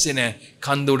කන්දෙන් බැස්සේ නැහැ.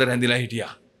 කන්ද උඩ රැඳිලා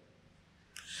හිටියා.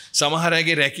 සමහර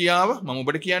අයගේ රැකියාව මම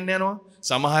ඔබට කියන්න යනවා.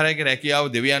 සමහර අයගේ රැකියාව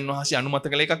දෙවියන් වහන්සේ අනුමත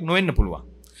කළ එකක් නොවෙන්න පුළුවන්.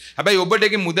 හැබැයි ඔබට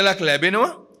ඒකේ මුදලක්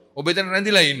ලැබෙනවා. ඔබ එතන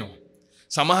රැඳිලා ඉන්නවා.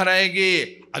 සමහර අයගේ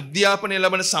අධ්‍යාපනය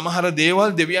ලැබෙන සමහර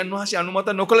දේවල් දෙවියන් වහන්සේ අනුමත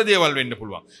නොකළ දේවල් වෙන්න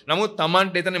පුළුවන්. නමුත්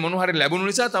Tamanට එතන මොන හරි ලැබුණු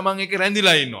නිසා Taman ඒකේ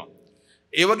රැඳිලා ඉන්නවා.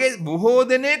 ඒ වගේ බොහෝ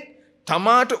දෙනෙක්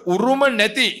තමාට උරුම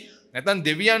නැති නැත්නම්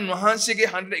දෙවියන්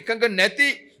වහන්සේගේ හඬ එකඟ නැති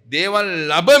දේවල්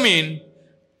ලැබමින්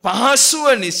පහසුව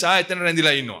නිසා එතන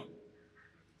රැඳිලා ඉන්නවා.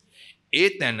 ඒ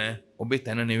තැන ඔබේ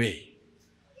තැන නෙවෙයි.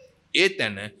 ඒ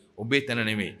තැන ඔබේ තැන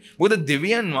නෙවෙයි. මොකද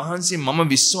දෙවියන් වහන්සේ මම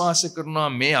විශ්වාස කරනවා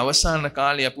මේ අවසාන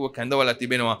කාලේ අපව කැඳවලා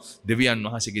තිබෙනවා දෙවියන්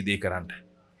වහන්සේගේ දේ කරන්න.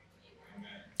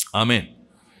 ආමෙන්.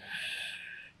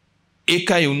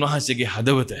 ඒකයි උන්වහන්සේගේ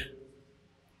හදවත.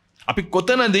 අපි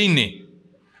කොතනද ඉන්නේ?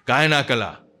 ගායනා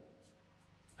කළා.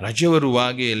 රජවරු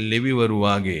වාගේ ලෙවිවරු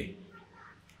වාගේ.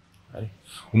 හරි.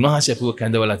 උන්වහන්සේ අපව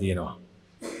කැඳවලා තියෙනවා.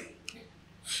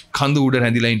 කඳු උඩ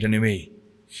රැඳිලා ඉන්න නෙමෙයි.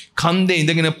 කන්දේ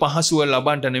ඉඳගෙන පහසුව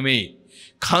ලබන්න නෙමෙයි.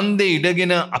 කන්දේ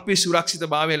ඉඳගෙන අපි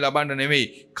සුරක්ෂිතභාවය ලබන්න නෙමෙයි.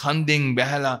 කන්දෙන්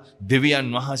බැහැලා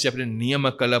දෙවියන් වහන්සේ අපිට නියම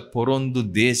කළ පොරොන්දු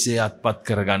දේශය අත්පත්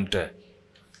කරගන්නට.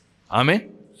 ආමෙන්.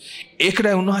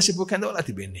 ඒකටයි උන්වහන්සේ පුව කැඳවලා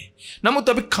තිබෙන්නේ. නමුත්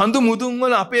අපි කඳු මුදුන්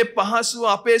වල අපේ පහසුව,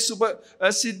 අපේ සුභ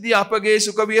සිද්ධිය, අපගේ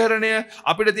සුඛ විහරණය,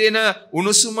 අපිට තියෙන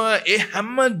උණුසුම, ඒ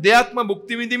හැම දෙයක්ම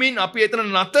භුක්ති විඳින්මින් අපි එතන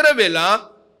නතර වෙලා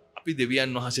අපි දෙවියන්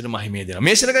වහන්සේට මහිමය දෙනවා.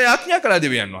 මේසනක යාඥා කළා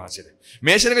දෙවියන් වහන්සේට.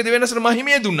 මේසනක දෙවියන් වහන්සේට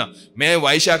මහිමය දුන්නා. මේ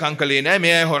වෛශාකම් කළේ නැහැ,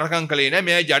 මේ හොරකම් කළේ නැහැ,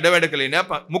 මේ ජඩ වැඩ කළේ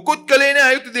නැහැ, මුකුත් කළේ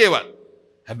නැහැ අයුතු දේවල්.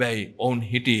 හැබැයි ඔවුන්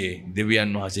හිටියේ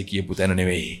දෙවියන් වහන්සේ කියපු තැන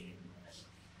නෙවෙයි.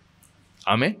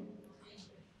 ආමෙන්.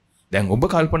 දැන් ඔබ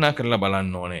කල්පනා කරලා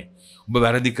බලන්න ඕනේ. ඔබ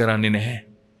වැරදි කරන්නේ නැහැ.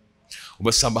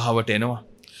 ඔබ සභාවට එනවා.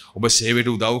 ඔබ සේවයට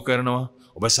උදව් කරනවා.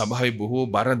 ඔබ සභාවේ බොහෝ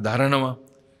බර දරනවා.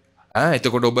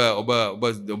 එතකොට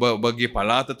ඔබගේ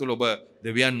පලාත තුළ ඔබ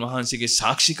දෙවියන් වහන්සේගේ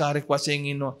සාක්ෂිකාරයෙක් වශයෙන්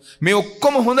ඉන්නවා. මේ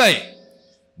ඔක්කොම හොඳයි.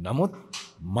 නමුත්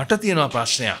මට තියෙනවා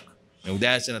ප්‍රශ්නයක්. මේ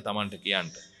උදෑසන Tamanට කියන්න.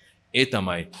 ඒ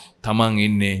තමයි Taman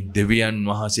ඉන්නේ දෙවියන්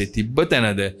වහන්සේ තිබ්බ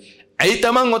තැනද? ඇයි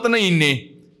Taman ඔතන ඉන්නේ?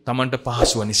 Tamanට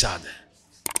පහසුව නිසාද?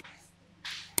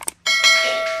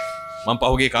 මම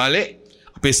පහුගිය කාලේ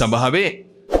අපේ සභාවේ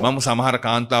මම සමහර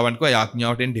කාන්තාවන්ට කිව්වා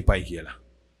යාඥාවට එන්න ඉපයි කියලා.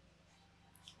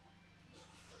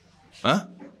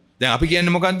 දැන් අපි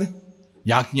කියන්නේ මොකද්ද?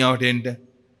 යාඥාවට එන්න.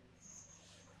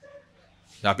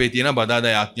 අපේ තියෙන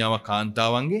බදාදා යාඥාවක්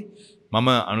කාන්තාවන්ගේ මම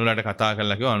අනුලට කතා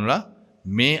කරලා කිව්වා අනුලා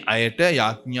මේ අයට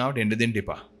යාඥාවට එන්න දෙන්න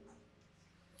එපා.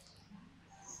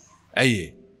 ඇයි ඒ?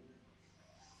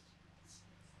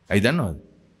 ඇයි දන්නවද?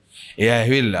 එයා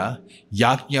ඇවිල්ලා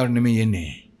යාඥාවට නෙමෙයි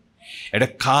එන්නේ. එඩ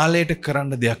කාලයට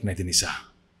කරන්න දෙයක් නැති නිසා.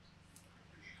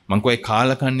 මං කිව්වා ඒ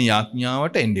කාලකන්ණි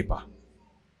යාඥාවට එන්න එපා.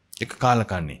 එක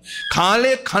කාලකන්ණි.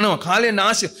 කාලය කනවා, කාලය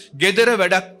නාශය. gedara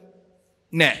වැඩක්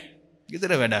නැහැ.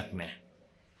 gedara වැඩක් නැහැ.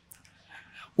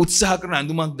 උත්සාහ කරන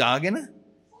අඳුමක් දාගෙන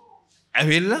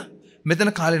ඇවිල්ලා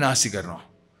මෙතන කාලය නාශි කරනවා.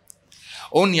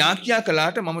 ඕන් යාඥා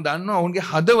කළාට මම දන්නවා ඔවුන්ගේ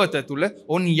හදවත තුල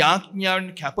ඕන් යාඥාවෙන්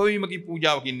කැපවීමකින්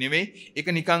පූජාවකින් නෙමෙයි. ඒක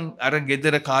නිකන් අර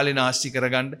gedara කාලේ නාස්ති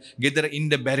කරගන්න, gedara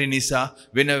ඉන්න බැරි නිසා,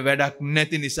 වෙන වැඩක්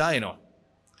නැති නිසා එනවා.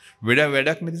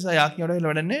 වැඩක් නැති නිසා යාඥාවට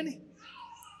වැඩක් නැහැ නේ.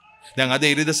 දැන් අද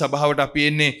ඉරිද සභාවට අපි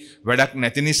එන්නේ වැඩක්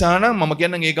නැති නිසා නම් මම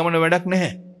කියන්නම් ඒ ගමන වැඩක්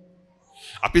නැහැ.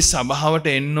 අපි සභාවට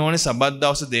එන්න ඕනේ සබත්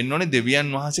දවස දෙන්න ඕනේ දෙවියන්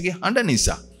වහන්සේගේ හඬ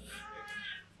නිසා.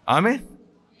 ආමෙන්.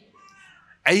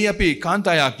 ඇයි අපි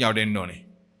කාන්තා යාඥාවට එන්න ඕනේ?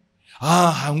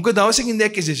 හුඟ දවසකින්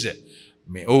දැක්කේ සිස්ටර්.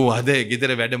 මේ අද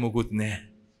ගෙදර වැඩ මොකුත් නැහැ.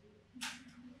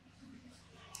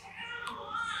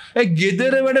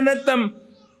 ගෙදර වැඩ නැත්තම්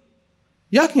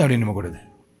යාඥාවට එන්නේ මොකටද?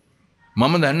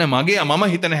 මම දන්නේ මම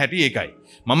හිතන හැටි ඒකයි.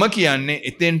 මම කියන්නේ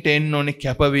එතෙන්ට එන්න ඕනේ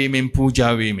කැපවීමෙන්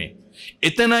පූජා වීමෙන්.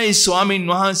 එතනයි ස්වාමින්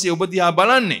වහන්සේ ඔබ දිහා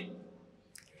බලන්නේ.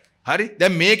 හරි?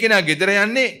 දැන් මේ කෙනා ගෙදර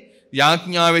යන්නේ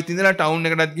යාඥාවෙත් ඉඳලා ටවුන්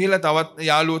එකටත් ගිහිල්ලා තවත්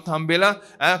යාළුවොත් හම්බෙලා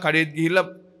කඩේත් ගිහිල්ලා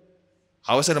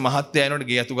හවසට මහත්තයා එනකොට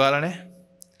ගේ අතු ගාලා නැහැ.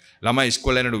 ළමයි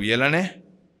ඉස්කෝලේ යනකොට උයලා නැහැ.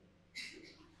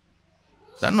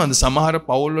 දන්නවද සමහර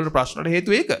පවුල් වල ප්‍රශ්න වලට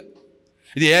හේතුව ඒක.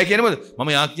 ඉතින් එයා කියන්නේ මොකද? මම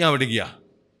යාඥාවට ගියා.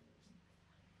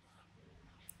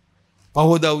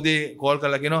 පහෝදා උදේ කෝල්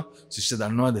කරලා කියනවා සිස්ටර්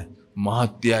දන්නවද?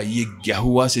 මහත්තයා ඊයේ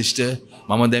ගැහුවා සිස්ටර්.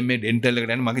 මම දැන් මේ ඩෙන්ටල් එකට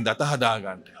යන්නේ මගේ දත හදා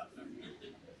ගන්න.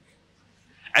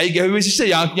 ඇයි ගැහුවේ සිස්ටර්?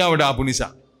 යාඥාවට ආපු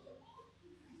නිසා.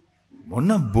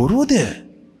 මොන බොරුවද?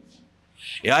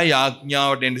 එයා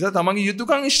යාඥාවට එන නිසා තමන්ගේ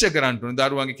යුතුයකම් ඉෂ්ට කරන්න ඕනේ.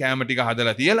 දරුවන්ගේ කැම ටික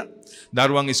හදලා තියලා,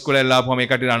 දරුවන් ඉස්කෝලේ ලාපුවම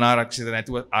ඒකට අනාරක්ෂිත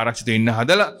නැතුව ආරක්ෂිත ඉන්න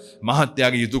හදලා,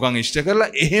 මහත්තයාගේ යුතුයකම් ඉෂ්ට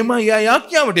කරලා එහෙම එයා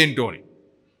යාඥාවට එන්න ඕනේ.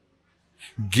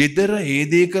 ගෙදර ඒ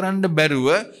දේ කරන්න බැරුව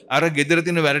අර ගෙදර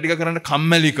තියෙන වැඩ ටික කරන්න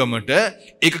කම්මැලිකමට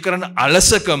ඒක කරන්න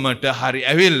අලසකමට හරි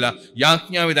ඇවිල්ලා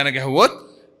යාඥාවේ දන ගැහුවොත්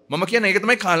මම කියන්නේ ඒක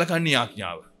තමයි කාලකන්ණි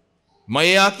යාඥාව. මම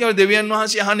ඒ යාඥාව දෙවියන්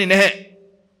වහන්සේ අහන්නේ නැහැ.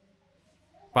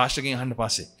 පාස්ටර්ගෙන් අහන්න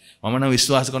පස්සේ මම නම්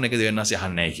විශ්වාස කරන එක දෙවියන් වහන්සේ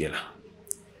අහන්නේ නැහැ කියලා.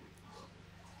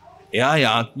 එයා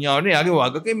යාඥාවනේ එයාගේ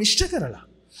වගකීම් ඉෂ්ට කරලා.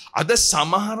 අද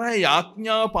සමහර අය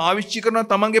යාඥාව පාවිච්චි කරන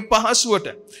තමන්ගේ පහසුවට.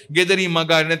 ගෙදරින්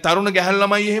මගාරින තරුණ ගැහැල්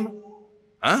ළමයි එහෙම.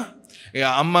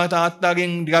 අම්මා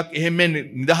තාත්තාගෙන් ටිකක් එහෙම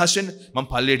නිදහස් වෙන්න මම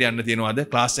පල්ලියට යන්න තියෙනවා අද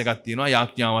ක්ලාස් එකක් තියෙනවා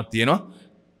යාඥාවක් තියෙනවා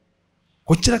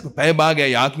කොච්චරක් පැය භාගයක්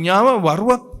යාඥාව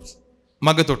වරුවක්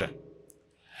මගතොට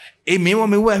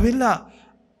මෙව ඇවිල්ලා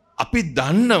අපි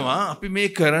දන්නවා අපි මේ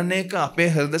කරන එක අපේ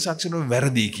හෘද සාක්ෂණය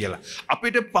වැරදි කියලා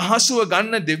අපිට පහසුව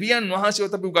ගන්න දෙවියන්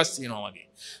වහන්සේවත් අපි උගස් තියනවා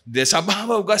වගේ සභාව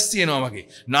උගස් තියනවා වගේ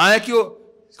නායකයෝ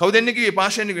කවුද දෙන්නේ කිව්වේ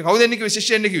පාෂයෙන් කිව්වේ කවුද දෙන්නේ කිව්වේ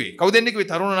ශිෂ්‍යයන් කිව්වේ කවුද දෙන්නේ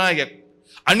කිව්වේ තරුණ නායකයෙක්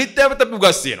අනිත්‍යවත අපි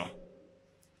උගස් තියෙනවා.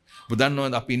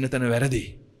 බුදන්නවද අපි ඉන්න තැන වැරදි.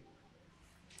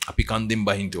 අපි කන්දෙන්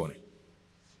බහින්න ඕනේ.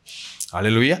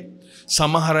 හලෙලුයා.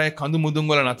 සමහර අය කඳු මුදුන්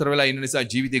වල නතර වෙලා ඉන්න නිසා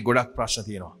ජීවිතේ ගොඩක් ප්‍රශ්න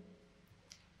තියෙනවා.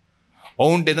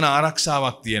 ඔවුන්ට එතන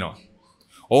ආරක්ෂාවක් තියෙනවා.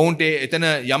 ඔවුන්ට එතන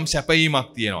යම් සැපයීමක්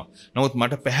තියෙනවා. නමුත්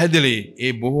මට පැහැදිලි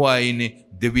ඒ බොහෝ අය ඉන්නේ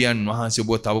දෙවියන් වහන්සේ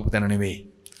ඔබව තවපු තැන නෙවෙයි.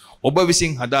 ඔබ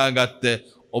විසින් හදාගත්ත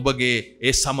ඔබගේ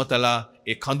ඒ සමතලා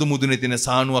ඒ කඳු මුදුනේ තියෙන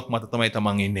සානුවක් මත තමයි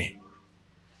තමන් ඉන්නේ.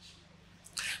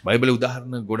 බයිබලයේ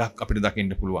උදාහරණ ගොඩක් අපිට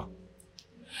දකින්න පුළුවන්.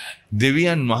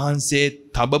 දෙවියන් වහන්සේ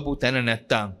තබපු තැන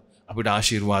නැත්තම් අපිට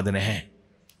ආශිර්වාද නැහැ.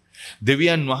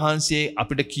 දෙවියන් වහන්සේ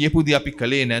අපිට කියපු දේ අපි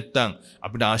කළේ නැත්තම්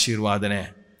අපිට ආශිර්වාද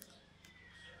නැහැ.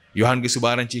 යෝහන්ගේ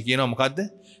සුභාරංචි කියනවා මොකද්ද?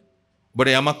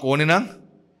 ඔබට යමක් ඕනේ නම්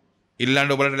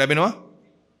ඉල්ලන්න ඔබට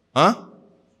ලැබෙනවා.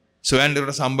 සොයන්න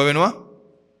ඔබට සම්බ වෙනවා.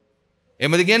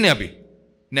 එහෙමද කියන්නේ අපි?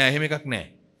 නෑ එහෙම එකක් නෑ.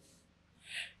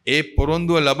 ඒ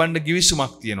පොරොන්දුව ලබන්න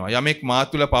කිවිසුමක් තියෙනවා. යමෙක් මා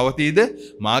තුළ පවතීද,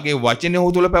 මාගේ වචනේ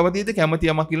ඔහු තුළ පැවතීද කැමති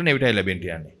යමක් කියලා නෙවිතයි ලැබෙන්න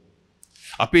යන්නේ.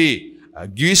 අපි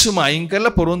කිවිසුම අයින්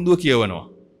කරලා පොරොන්දුව කියවනවා.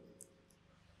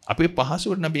 අපේ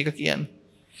පහසුවට නම් මේක කියන්නේ.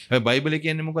 හැබැයි බයිබලයේ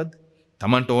කියන්නේ මොකද්ද?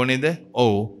 Tamanට ඕනේද?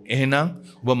 ඔව්. එහෙනම්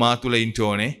ඔබ මා තුළ ඉන්න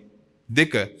ඕනේ.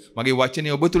 2 මගේ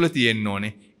වචනේ ඔබ තුළ තියෙන්න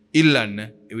ඕනේ. ඉල්ලන්න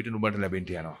එවිට ඔබට ලැබෙන්න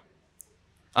යනවා.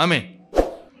 ආමෙන්.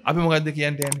 අපි මොකද්ද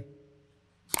කියන්නේ?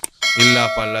 ඉල්ලා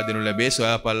පල්ලා දෙනු ලැබේ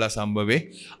සොයා පල්ලා සම්භවේ.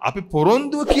 අපි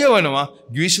පොරොන්දුව කියවනවා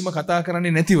ගිවිසුම කතා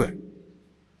කරන්නේ නැතිව.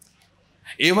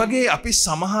 ඒ වගේ අපි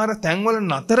සමහර තැන්වල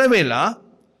නතර වෙලා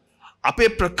අපේ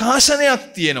ප්‍රකාශනයක්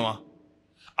තියෙනවා.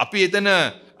 අපි එතන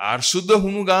අර්ශුද්ධ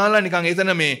හුණු ගාලා නිකන්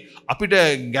එතන මේ අපිට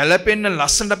ගැළපෙන්න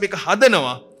ලස්සනට අපි එක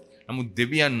හදනවා. නමුත්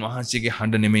දෙවියන් වහන්සේගේ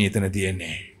හඬ නෙමෙයි එතන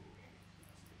තියෙන්නේ.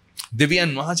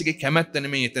 දෙවියන් වහන්සේගේ කැමැත්ත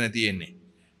නෙමෙයි එතන තියෙන්නේ.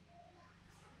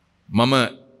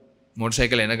 මම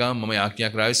මොටරසයිකල් එන ගමන් මම යාඥා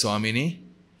කරාවේ ස්වාමීනි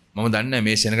මම දන්නේ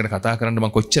මේ සෙනඟට කතා කරන්න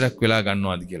මම කොච්චරක් වෙලා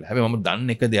ගන්නවද කියලා. හැබැයි මම දන්න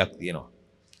එක දෙයක් තියෙනවා.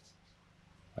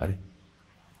 හරි.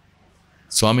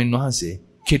 ස්වාමින් වහන්සේ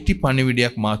කෙටි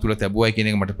පණිවිඩයක් මා තුල තැබුවයි කියන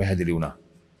එක මට පැහැදිලි වුණා.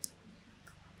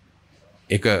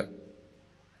 ඒක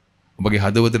ඔබගේ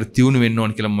හදවතට තියුණු වෙන්න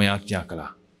ඕන කියලා මම යාඥා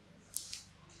කළා.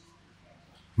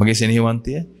 මගේ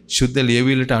සෙනෙහවන්තය සුද්ධ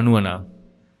ලියවිල්ලට අනුව නම්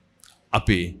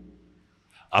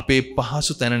අපේ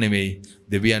පහසු තැන නෙවෙයි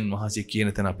දෙවියන් වහන්සේ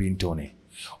කියන තැන අපි ඉන්න ඕනේ.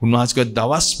 උන්වහන්සේ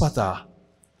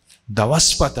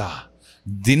දවස්පතා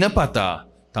දිනපතා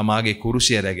තමාගේ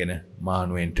කුරුසිය රැගෙන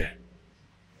මානුවෙන්ට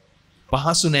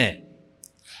පහසු නෑ.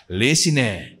 ලේසි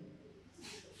නෑ.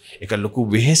 ඒක ලොකු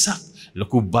වෙහෙසක්,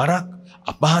 ලොකු බරක්,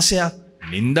 අපහාසයක්,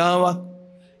 නින්දාවක්.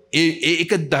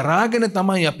 ඒක දරාගෙන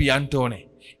තමයි අපි යන්න ඕනේ.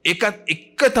 ඒකත්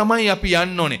එක්ක තමයි අපි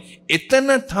යන්න ඕනේ. එතන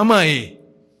තමයි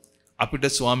අපිට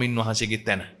ස්වාමින් වහන්සේගේ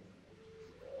තැන.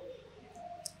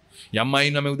 යම් අය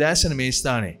ඉන්නවා මේ උදෑසන මේ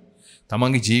ස්ථානේ.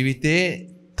 තමන්ගේ ජීවිතේ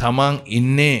තමන්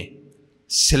ඉන්නේ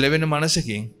සෙලවෙන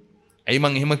මනසකින්. ඇයි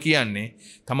මං එහෙම කියන්නේ?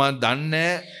 තමන්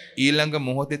දන්නේ ඊළඟ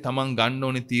මොහොතේ තමන් ගන්න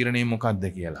ඕනේ තීරණය මොකක්ද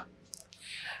කියලා.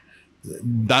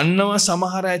 දන්නවා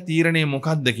සමහර අය තීරණය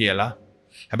මොකක්ද කියලා.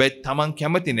 හැබැයි තමන්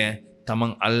කැමති නෑ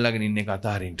තමන් අල්ලගෙන ඉන්න එක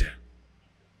අතාරින්න.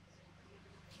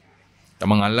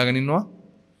 තමන් අල්ලගෙන ඉන්නවා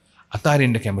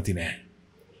අතාරින්න කැමති නෑ.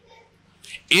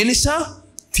 ඒ නිසා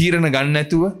තීරණ ගන්න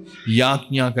නැතුව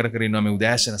යාඥා කර කර ඉන්නවා මේ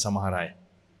උදෑසන සමහර අය.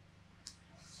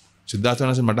 සුද්ධාර්ථ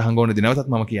වහන්සේ මට හංගවන දේ නැවතත්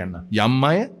මම කියන්න. යම්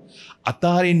අය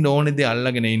අතාරින්න ඕනේ දේ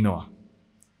අල්ලගෙන ඉන්නවා.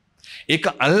 ඒක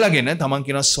අල්ලගෙන තමන්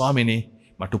කියනවා ස්වාමිනේ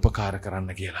මට උපකාර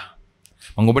කරන්න කියලා.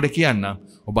 මම ඔබට කියන්නම්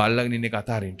ඔබ අල්ලගෙන ඉන්න එක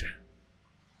අතාරින්න.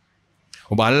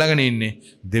 ඔබ අල්ලගෙන ඉන්නේ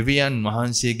දෙවියන්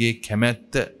වහන්සේගේ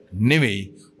කැමැත්ත නෙවෙයි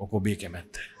ඔබේ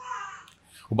කැමැත්ත.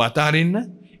 ඔබ අතාරින්න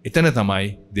එතන තමයි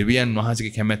දෙවියන්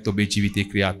වහන්සේගේ කැමැත්ත ඔබේ ජීවිතේ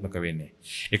ක්‍රියාත්මක වෙන්නේ.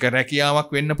 ඒක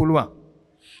රැකියාවක් වෙන්න පුළුවන්.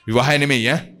 විවාහය නෙමෙයි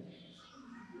ඈ.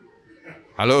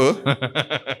 හලෝ.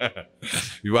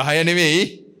 විවාහය නෙමෙයි.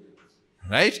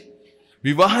 රයිට්?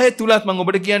 විවාහය තුලත් මම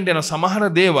ඔබට කියන්න යන සමහර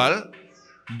දේවල්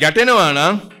ගැටෙනවා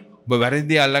නම් ඔබ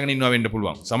වැරදි අල්ලගෙන ඉන්නවා වෙන්න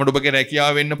පුළුවන්. සමහර ඔබගේ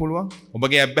රැකියාව වෙන්න පුළුවන්.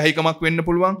 ඔබගේ අබ්බැහිකමක් වෙන්න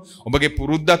පුළුවන්. ඔබගේ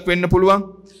පුරුද්දක් වෙන්න පුළුවන්.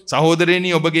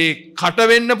 සහෝදරයනි ඔබගේ කට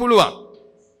වෙන්න පුළුවන්.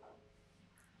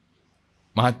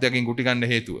 මහත්යකින් කුටි ගන්න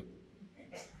හේතුව.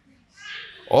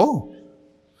 ඔව්.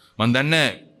 මම දන්නේ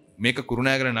මේක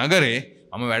කුරුණෑගල නගරේ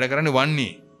මම වැඩ කරන්නේ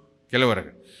වන්නේ කෙලවරක.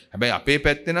 හැබැයි අපේ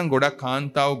පැත්තේ නම් ගොඩක්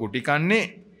කාන්තාව කුටි කන්නේ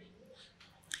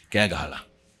කෑ ගහලා.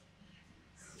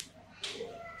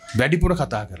 වැඩිපුර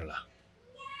කතා කරලා.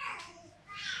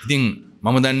 ඉතින්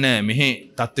මම දන්නේ මෙහි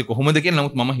තත්ත්වය කොහොමද කියලා.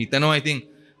 නමුත් මම හිතනවා ඉතින්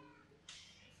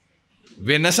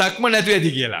වෙනසක්ම නැතුව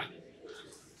ඇති කියලා.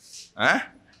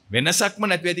 වෙනසක්ම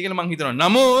නැතුව ඇති කියලා මං හිතනවා.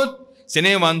 නමුත්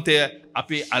සෙනෙහවන්තය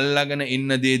අපි අල්ලගෙන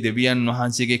ඉන්න දේ දෙවියන්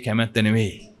වහන්සේගේ කැමැත්ත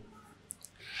නෙවෙයි.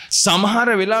 සමහර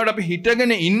වෙලාවට අපි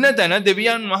හිටගෙන ඉන්න තැන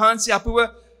දෙවියන් වහන්සේ අපිව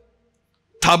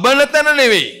තබන තැන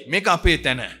නෙවෙයි. මේක අපේ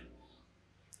තැන.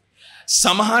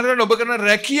 සමහර වෙලාවට ඔබ කරන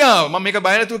රැකියාව මම මේක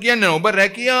බය නැතුව කියන්නේ ඔබ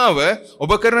රැකියාව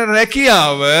ඔබ කරන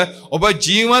රැකියාව ඔබ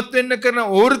ජීවත් වෙන්න කරන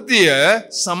වෘත්තිය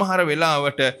සමහර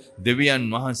වෙලාවට දෙවියන්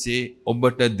වහන්සේ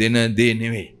ඔබට දෙන දේ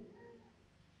නෙවෙයි.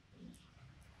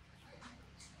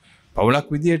 පවුලක්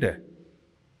විදියට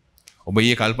ඔබ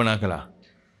ඊයේ කල්පනා කළා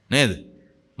නේද?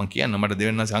 මම කියන්න මට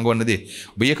දෙවෙනි සංගවන්න දේ.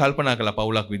 ඔබ ඊයේ කල්පනා කළා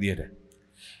පවුලක් විදියට.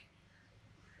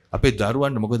 අපේ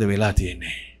දරුවන්ට මොකද වෙලා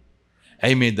තියෙන්නේ?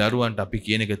 ඇයි මේ දරුවන්ට අපි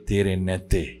කියන එක තේරෙන්නේ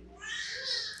නැත්තේ?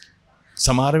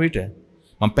 සමහර විට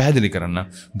මම පැහැදිලි කරන්න.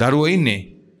 දරුවෝ ඉන්නේ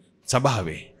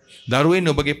සභාවේ. දරුවෝ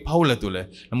ඉන්නේ ඔබගේ පවුල තුල.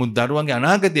 නමුත් දරුවන්ගේ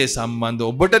අනාගතය සම්බන්ධ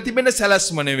ඔබට තිබෙන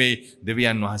සැලැස්ම නෙවෙයි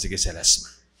දෙවියන් වහන්සේගේ සැලැස්ම.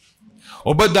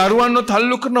 ඔබ දරුවන්ව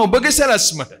තල්ලු කරන ඔබගේ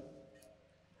සැලැස්මට.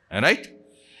 right?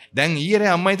 දැන් ඊයේ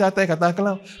අම්මයි තාත්තයි කතා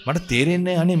කළා මට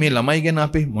තේරෙන්නේ අනේ මේ ළමයි ගැන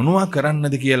අපි මොනවා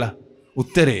කරන්නද කියලා.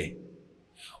 උත්තරේ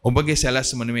ඔබගේ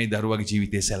සැලැස්ම නෙවෙයි දරුවගේ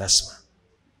ජීවිතයේ සැලැස්ම.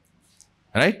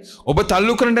 right? ඔබ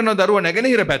තල්ලු කරන්න යන දරුවා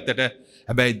නැගෙනහිර පැත්තට.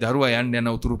 හැබැයි දරුවා යන්න යන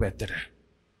උතුරු පැත්තට.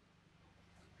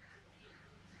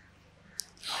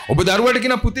 ඔබ දරුවාට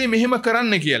කියන පුතේ මෙහෙම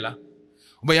කරන්න කියලා.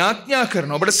 ඔබ යාඥා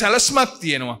කරනවා. ඔබට සැලැස්මක්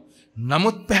තියෙනවා.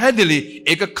 නමුත් පැහැදිලි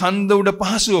ඒක කන්ද උඩ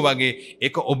පහසුව වගේ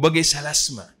ඒක ඔබගේ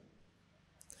සැලැස්ම.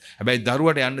 හැබැයි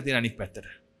දරුවට යන්න තියෙන අනිත් පැත්තට.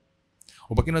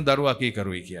 ඔබ කියන දරුවා කී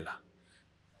කරුවේ කියලා.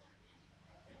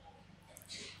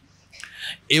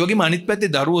 ඒ වගේම අනිත්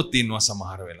පැත්තේ දරුවොත් ඉන්නවා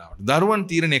සමහර වෙලාවට. දරුවන්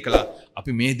තීරණය කළා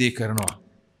අපි මේ දේ කරනවා.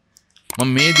 මම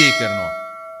මේ දේ කරනවා.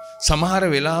 සමහර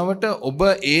වෙලාවට ඔබ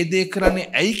ඒ දේ කරන්නේ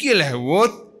ඇයි කියලා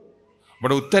ඇහුවොත්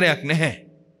ඔබට උත්තරයක් නැහැ.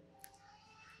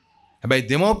 හැබැයි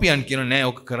දෙමෝපියන් කියන නෑ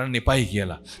ඔක කරන්න එපයි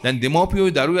කියලා. දැන් දෙමෝපියෝ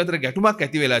දරුවෝ අතර ගැටුමක්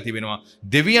ඇති වෙලා තිබෙනවා.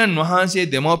 දෙවියන් වහන්සේ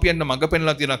දෙමෝපියන්ට මඟ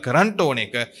පෙන්වලා තියෙන කරන්ට ඕන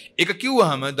එක. ඒක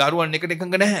කිව්වහම දරුවන් එකට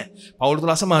එකඟ නැහැ. පවුල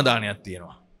තුල අසමාදානයක්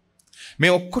තියෙනවා.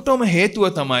 මේ ඔක්කොටම හේතුව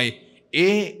තමයි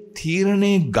ඒ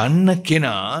තීරණේ ගන්න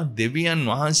කෙනා දෙවියන්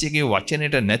වහන්සේගේ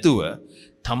වචනෙට නැතුව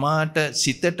තමාට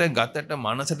සිතට ගතට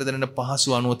මනසට දැනෙන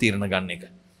පහසු අනුව තීරණ ගන්න එක.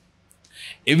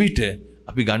 එවිට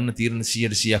අපි ගන්න තීරණ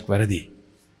 100%ක් වැරදි.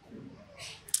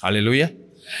 හලෙලුයා.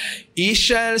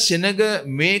 ඊශ්‍රායල් සෙනග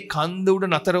මේ කන්ද උඩ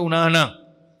නතර වුණා නම්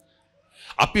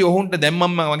අපි ඔවුන්ට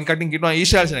දැම්මම වගේ කටින් කියනවා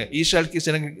ඊශ්‍රායල්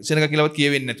සෙනග කියලාවත්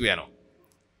කියවෙන්නේ නැතු යනවා.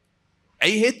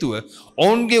 ඇයි හේතුව?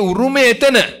 ඔවුන්ගේ උරුමය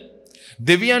එතන.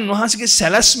 දෙවියන් වහන්සේගේ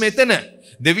සැලැස්ම එතන.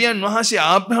 දෙවියන් වහන්සේ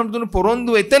ආබ්‍රහම් දුන්න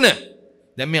පොරොන්දුව එතන.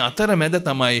 දැන් මේ අතරමැද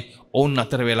තමයි ඔවුන්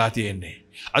අතර වෙලා තියෙන්නේ.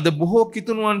 අද බොහෝ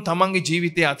කිතුණුවන් තමන්ගේ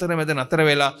ජීවිතයේ අතරමැද නතර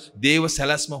වෙලා දේව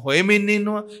සැලැස්ම හොයමින්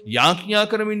ඉන්නවා, යාඥා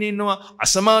කරමින් ඉන්නවා,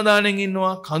 අසමාදානෙන්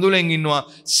ඉන්නවා, කඳුලෙන් ඉන්නවා,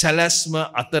 සැලැස්ම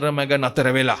අතරමැග නතර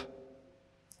වෙලා.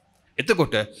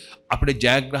 එතකොට අපිට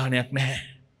ජයග්‍රහණයක් නැහැ.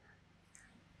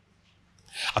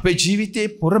 අපේ ජීවිතේ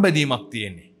පොරබැදීමක්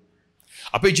තියෙන්නේ.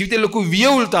 අපේ ජීවිතේ ලොකු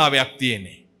වියවුල්තාවයක්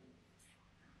තියෙන්නේ.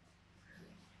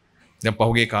 දැන්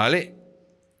පහුගිය කාලේ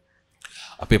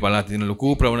අපේ පළාතේ තියෙන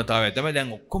ලොකු ප්‍රවණතාවය තමයි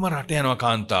දැන් ඔක්කොම රට යනවා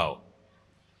කාන්තාව.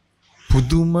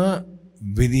 පුදුම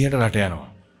විදිහට රට යනවා.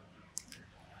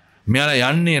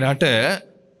 මෙයාලා යන්නේ රට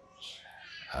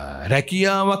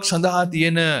රැකියාවක් සඳහා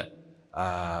තියෙන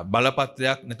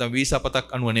බලපත්‍රයක් නැත්නම්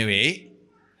වීසාපතක් අනුව නෙවෙයි.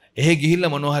 එහෙ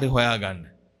ගිහිල්ලා මොනවා හරි හොයාගන්න.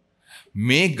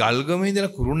 මේ ගල්ගමේ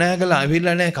ඉඳලා කුරුණෑගල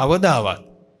ආවිල්ලා නැහැ කවදාවත්.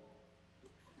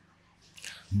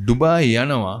 ඩුබායි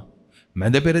යනවා,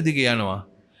 මැද පෙරදිග යනවා,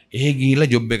 එහෙ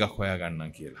ගිහිල්ලා ජොබ් එකක්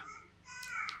හොයාගන්නම් කියලා.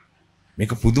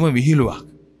 මේක පුදුම විහිළුවක්.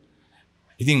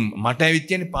 ඉතින් මට ඇවිත්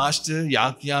කියන්නේ පාස්ටර්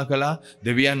යාඥා කළා,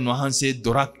 දෙවියන් වහන්සේ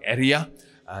දොරක් ඇරියා,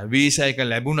 වීසා එක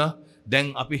ලැබුණා.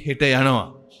 දැන් අපි හෙට යනවා.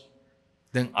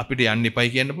 දැන් අපිට යන්න එපයි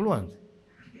කියන්න පුළුවන්ද?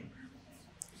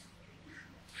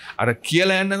 අර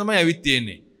කියලා යන්න තමයි ඇවිත්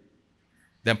තියෙන්නේ.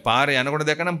 දැන් පාරේ යනකොට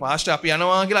දැකනම් පාස්ටර් අපි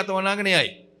යනවා කියලා අතවනාගෙන යයි.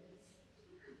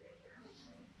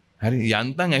 හරි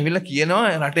යන්තම් ඇවිල්ලා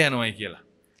කියනවා රට යනවායි කියලා.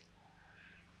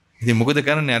 ඉතින් මොකද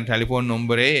කරන්නේ? අර ටෙලිෆෝන්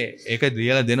නම්බරේ ඒක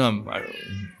දීලා දෙනවා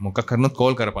මොකක් කරනොත්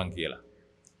කෝල් කරපන් කියලා.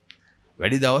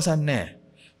 වැඩි දවසක් නැහැ.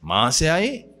 මාසෙයි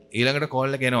ඊළඟට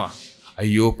කෝල් එක එනවා.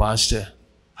 අයියෝ පාස්ටර්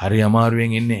හරි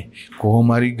අමාරුවෙන් ඉන්නේ.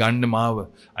 කොහොම හරි ගන්න මාව.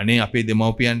 අනේ අපේ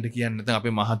දෙමව්පියන්ට කියන්න නැත්නම්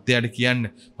අපේ මහත්තයාට කියන්න.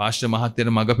 පාස්ටර්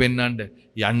මහත්තයාට මඟ පෙන්නන්න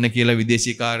යන්න කියලා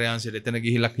විදේශී කාර්යාංශයට එතන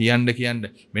ගිහිල්ලා කියන්න.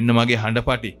 මෙන්න මගේ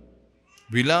හඬපටි.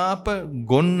 විලාප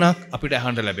ගොන්නක් අපිට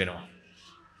අහන්න ලැබෙනවා.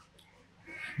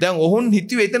 දැන් ඔවුන්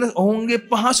හිතුවේ එතන ඔවුන්ගේ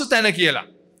පහසු තැන කියලා.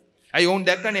 අයි ඔවුන්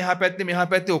දැක්කනේ එහා පැත්තේ මෙහා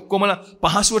පැත්තේ ඔක්කොමලා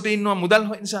පහසුවට ඉන්නවා මුදල්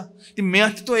නිසා. ඉතින්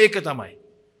මෙයාත් හිතුවා ඒක තමයි.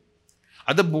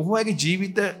 අද බොහෝ අයගේ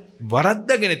ජීවිත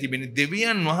වරද්දාගෙන තිබෙන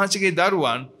දෙවියන් වහන්සේගේ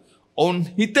දරුවන් ඔවුන්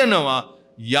හිතනවා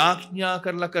යාඥා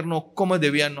කරලා කරන ඔක්කොම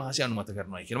දෙවියන් වහන්සේ අනුමත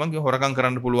කරනවා කියලා. මම හොරකම්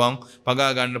කරන්න පුළුවන්,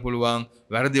 පගා ගන්න පුළුවන්,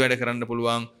 වැරදි වැඩ කරන්න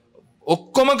පුළුවන්,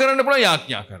 ඔක්කොම කරන්න පුළුවන්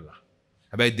යාඥා කරලා.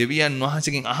 හැබැයි දෙවියන්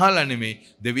වහන්සේගෙන් අහලා නෙමෙයි,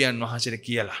 දෙවියන් වහන්සේට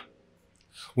කියලා.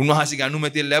 උන්වහන්සේගේ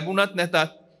අනුමැතිය ලැබුණත් නැතත්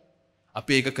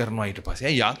අපි ඒක කරනවා ඊට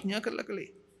පස්සේ. යාඥා කරලා කළේ.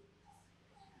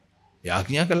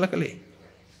 යාඥා කරලා කළේ.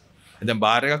 දැන්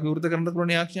බාර් එකක් විවෘත කරන්න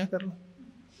පුළුවන් යාඥා කරලා.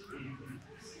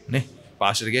 නේ?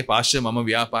 පාස්ටර්ගේ පාස්ටර් මම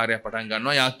ව්‍යාපාරයක් පටන්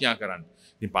ගන්නවා යාඥා කරන්න.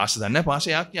 ඉතින් පාස්ටර් දන්නේ නැහැ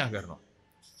පාස්ටර් යාඥා කරනවා.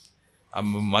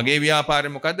 මගේ ව්‍යාපාරය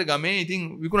මොකද්ද? ගමේ ඉතින්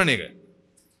විකුණන එක.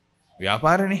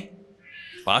 ව්‍යාපාරනේ.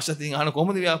 පාස්ටර් ඉතින් අහන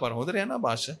කොහොමද ව්‍යාපාර? හොඳට යනවා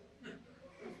පාස්ටර්.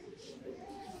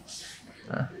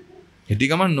 හිටි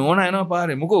ගමන් නෝනා යනවා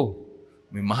පාරේ. මොකෝ?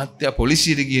 මේ මහත්තයා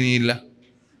පොලිසියට ගිහිල්ලා.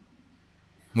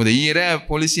 මොකද ඊයේ රෑ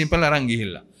පොලිසියෙන් පල්ල අරන්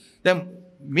ගිහිල්ලා. දැන්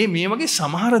මේ වගේ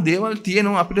සමහර දේවල්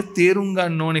තියෙනවා අපිට තේරුම්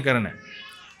ගන්න ඕනේ කරන.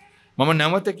 මම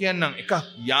නැවත කියන්නම් එකක්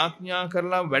යාඥා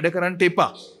කරලා වැඩ කරන්න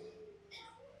එපා.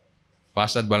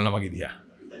 පාස්ටර් බලනවා වගේ දිහා.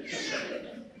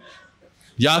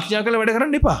 යාඥා කරලා වැඩ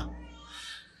කරන්න එපා.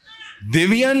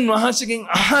 දෙවියන් වහන්සේගෙන්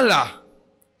අහලා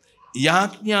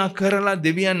යාඥා කරලා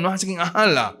දෙවියන් වහන්සේගෙන්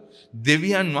අහලා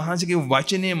දෙවියන් වහන්සේගේ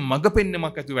වචනේ මඟ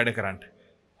පෙන්නමක් ඇතුව වැඩ කරන්න.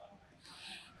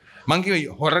 මං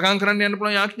කිව්වා හොරකම් කරන්න යන්න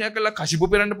පුළුවන් යාඥා කළා, කසිපු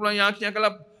පෙරන්න පුළුවන් යාඥා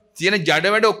කළා, තියෙන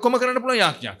ජඩ වැඩ ඔක්කොම කරන්න පුළුවන්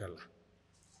යාඥා කළා.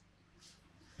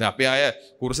 දැන් අපේ අය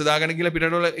කුරුස දාගෙන ගිහලා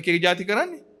පිටරවල එක එක ಜಾති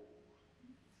කරන්නේ.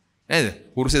 නේද?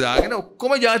 කුරුස දාගෙන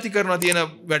ඔක්කොම ಜಾති කරනවා තියෙන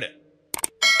වැඩ.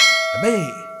 හැබැයි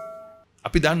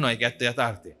අපි දන්නවා ඒක ඇත්ත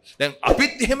යථාර්ථය. දැන්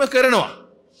අපිත් එහෙම කරනවා.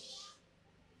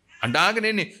 අඬාගෙන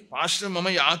එන්නේ පාස්ටර් මම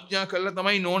යාඥා කළා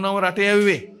තමයි නෝනව රටේ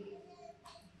ඇව්වේ.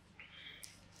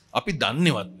 අපි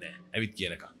දන්නේවත් නැහැ ඇවිත්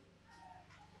කියනකම්.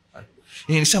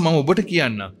 ඒ නිසා මම ඔබට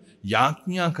කියන්නම්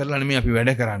යාඥා කරලා නෙමෙයි අපි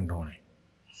වැඩ කරන්න ඕනේ.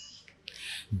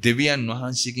 දෙවියන්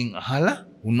වහන්සේගෙන් අහලා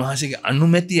උන්වහන්සේගේ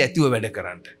අනුමැතිය ඇතිව වැඩ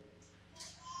කරන්න.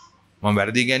 මම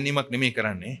වැරදි ගැනීමක් නෙමෙයි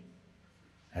කරන්නේ.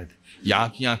 හරිද?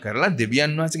 යාඥා කරලා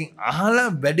දෙවියන් වහන්සේගෙන් අහලා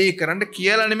වැඩේ කරන්න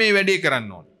කියලා නෙමෙයි වැඩේ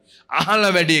කරන්න ඕනේ.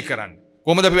 අහලා වැඩේ කරන්න.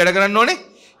 කොහොමද අපි වැඩ කරන්න ඕනේ?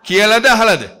 කියලාද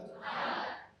අහලාද?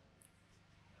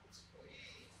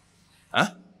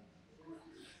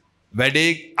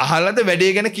 වැඩේ අහලාද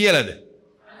වැඩේ ගැන කියලාද?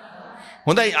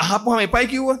 හොඳයි අහපුවම එපයි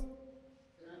කිව්වොත්.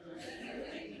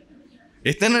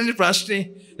 එතනනේ ප්‍රශ්නේ.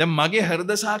 දැන් මගේ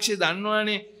හෘද සාක්ෂිය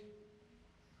දන්නවනේ.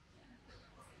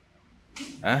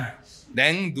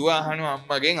 දැන් දුව අහනවා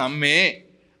අම්මගෙන් අම්මේ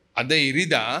අද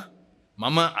ඉරිදා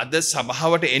මම අද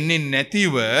සභාවට එන්නේ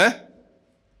නැතිව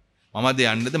මම අද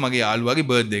යන්නද මගේ යාළුවාගේ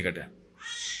බර්ත්ඩේ එකට.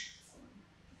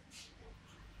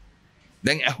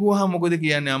 දැන් ඇහුවා මොකද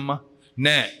කියන්නේ අම්මා?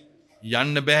 නෑ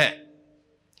යන්න බෑ.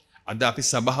 අද අපි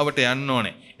සභාවට යන්න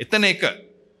ඕනේ. එතන එක.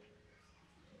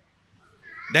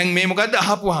 දැන් මේ මොකද්ද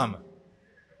අහපුවාම?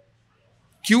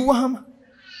 කිව්වහම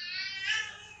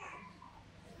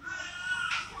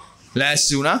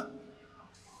ලෑස්ති වුණා.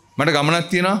 මට ගමනක්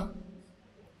තියෙනවා.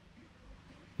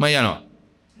 මම යනවා.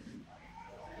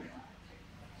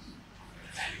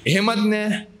 එහෙමත්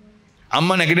නෑ.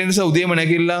 අම්මා නැගිටින නිසා උදේම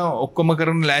නැගිටලා ඔක්කොම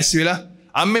කරන් ලෑස්ති වෙලා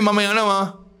අම්මේ මම යනවා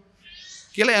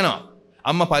කියලා යනවා.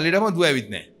 අම්මා පල්ලියටම දුව ඇවිත්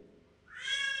නෑ.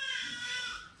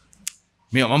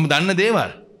 මේ මම දන්න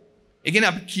දේවල්. ඒ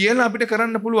කියන්නේ අපි කියලා අපිට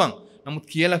කරන්න පුළුවන්. නමුත්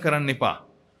කියලා කරන්න එපා.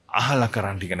 අහලා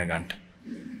කරන්න ඉගෙන ගන්න.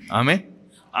 ආමෙන්.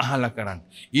 අහලා කරන්න.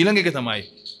 ඊළඟ එක තමයි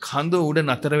කඳ උඩ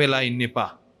නතර වෙලා ඉන්න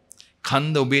එපා.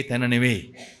 කඳ ඔබේ තැන නෙවෙයි.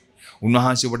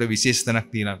 උන්වහන්සේ ඔබට විශේෂ තැනක්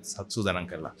තියෙන සත්සුදානම්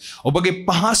කරලා. ඔබගේ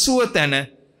පහසුව තැන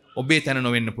ඔබේ තැන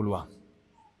නොවෙන්න පුළුවන්.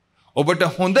 ඔබට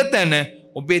හොඳ තැන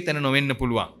ඔබේ තැන නොවෙන්න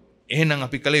පුළුවන්. එහෙනම්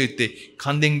අපි කල යුත්තේ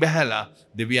කන්දෙන් බැහැලා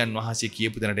දෙවියන් වහන්සේ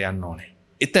කියපු තැනට යන්න ඕනේ.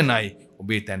 එතනයි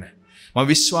ඔබේ තැන. මම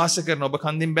විශ්වාස කරන ඔබ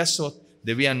කන්දෙන් බැස්සොත්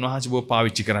දෙවියන් වහන්සේ ඔබ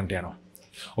පාවිච්චි කරන්න යනවා.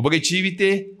 ඔබගේ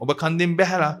ජීවිතේ ඔබ කන්දෙන්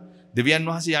බැහැලා දෙවියන්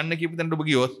වහන්සේ යන්න කියපු තැනට ඔබ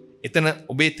ගියොත් එතන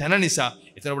ඔබේ තැන නිසා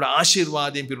එතන ඔබට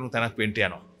ආශිර්වාදයෙන් පිරුණු තැනක් වෙන්න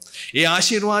යනවා. ඒ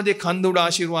ආශිර්වාදයේ කන්ද උඩ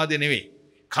ආශිර්වාදය නෙවෙයි.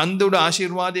 කන්ද උඩ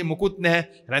ආශිර්වාදයේ මුකුත් නැහැ.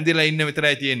 රැඳිලා ඉන්න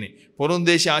විතරයි තියෙන්නේ.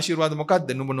 පොරොන්දේශී ආශිර්වාද මොකද්ද?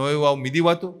 නුඹ නොයවව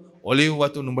මිදිවතු, ඔලිව්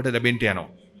වතු නුඹට ලැබෙන්න යනවා.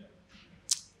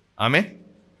 ආමෙන්.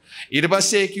 ඊට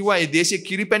පස්සේ කිව්වා මේ දේශේ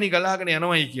කිරිපැණි ගලාගෙන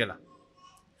යනවායි කියලා.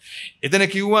 එතන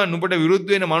කිව්වා නුඹට විරුද්ධ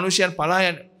වෙන මිනිසයන් පලා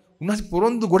යන. උන්වහන්සේ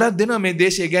පොරොන්දු ගොඩක් දෙනවා මේ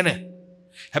දේශය ගැන.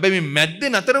 හැබැයි මේ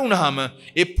මැද්දේ නතර වුණාම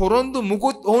ඒ පොරොන්දු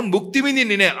මුකුත් ඔවුන් භුක්ති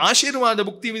විඳින්නේ නැහැ. ආශිර්වාද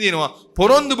භුක්ති විඳිනවා.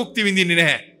 පොරොන්දු භුක්ති විඳින්නේ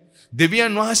නැහැ.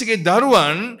 දෙවියන් වහන්සේගේ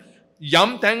දරුවන්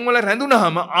යම් තැන්වල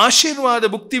රැඳුනහම ආශිර්වාද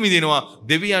භුක්ති විඳිනවා.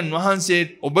 දෙවියන් වහන්සේ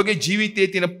ඔබගේ ජීවිතයේ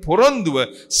තියෙන පොරොන්දුව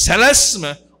සැලැස්ම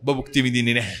ඔබ භුක්ති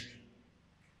විඳින්නේ නැහැ.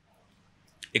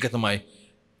 ඒක තමයි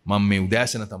මම මේ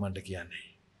උදෑසන තමන්ට කියන්නේ.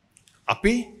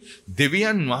 අපි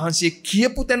දෙවියන් වහන්සේ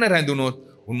කියපු තැන රැඳුනොත්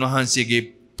උන්වහන්සේගේ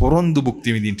පොරොන්දු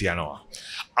භුක්ති විඳින්න යනවා.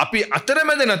 අපි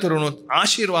අතරමැද නතර වුණොත්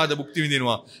ආශිර්වාද භුක්ති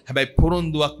විඳිනවා. හැබැයි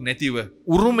පොරොන්දුවක් නැතිව,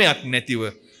 උරුමයක් නැතිව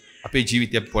අපේ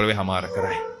ජීවිතය පොළවේ හමාර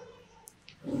කරයි.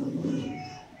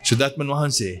 සුදාත්මන්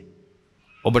වහන්සේ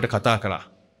ඔබට කතා කළා.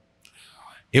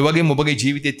 ඒ වගේම ඔබගේ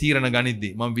ජීවිතේ තීරණ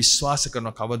ගනිද්දී මම විශ්වාස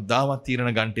කරනවා කවදාවත්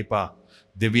තීරණ ගන්න එපා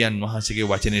දෙවියන් වහන්සේගේ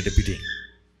වචනයට පිටින්.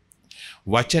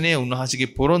 වචනය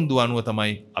උන්වහන්සේගේ පොරොන්දු අනුව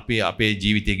තමයි අපි අපේ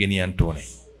ජීවිතය ගෙනියන්න ඕනේ.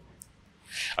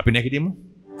 අපි නැගිටිමු.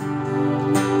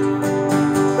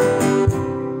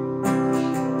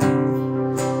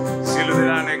 සියලු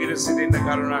දෙනා නැගිට සිටින්න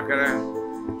කරුණා කර.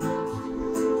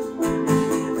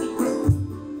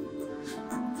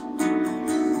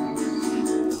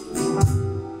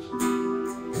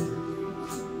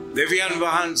 දෙවියන්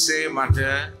වහන්සේ මට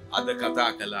අද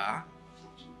කතා කළා.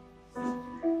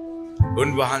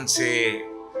 උන්වහන්සේ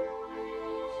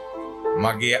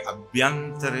මගේ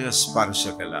අභ්‍යන්තරය ස්පර්ශ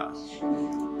කළා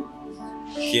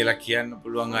කියලා කියන්න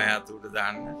පුළුවන් අය අත උඩ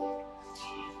දාන්න.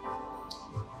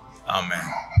 ආමෙන්.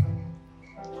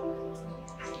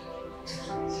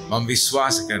 මම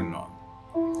විශ්වාස කරනවා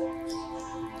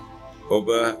ඔබ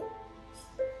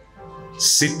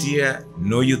සිටිය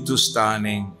නොයුතු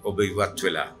ස්ථානයෙන් ඔබ ඉවත්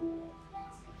වෙලා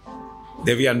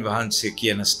දෙවියන් වහන්සේ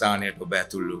කියන ස්ථානයට ඔබ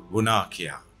ඇතුළු වුණා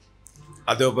කියා.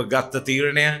 අද ඔබ ගත්ත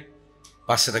තීරණය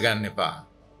පස්සට ගන්න එපා.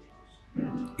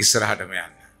 ඉස්සරහටම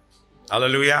යන්න.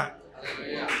 හලෙලූයා.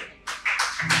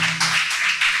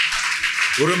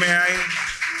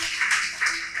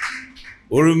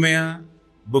 උරුමය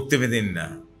භුක්ති විඳින්න.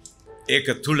 ඒක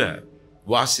තුල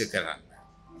වාසය කරන්න.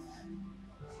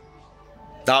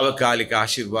 తాවකාලික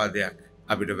ආශිර්වාදයක්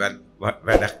අපිට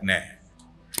වැඩක් නැහැ.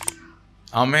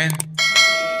 ආමෙන්.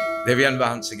 දෙවියන්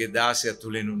වහන්සේගේ දාසය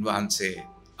තුලින් උන්වහන්සේ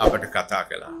අපට කතා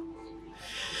කළා.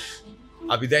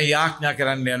 අපි දැන් යාඥා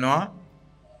කරන්න යනවා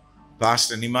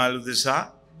පාස්ටර් නිමල් උදෙසා,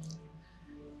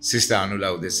 සිස්ටර්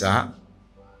අනුලා උදෙසා.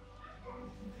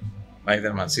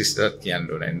 මම සිස්ටර්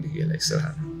කියන්න ඕනේ නේද කියලා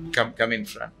ඉස්සරහට. Come in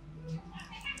front.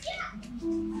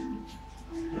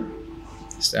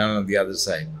 Stand on the other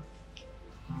side.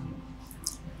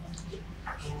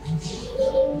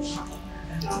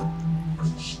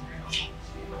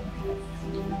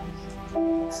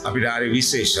 අපිට ආරි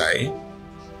විශේෂයි.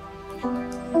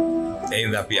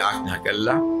 එහෙනම් අපි ආඥා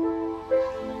කළා.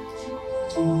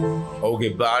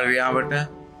 ඔහුගේ භාර්යාවට,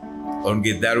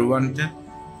 ඔවුන්ගේ දරුවන්ට,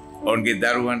 ඔවුන්ගේ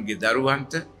දරුවන්ගේ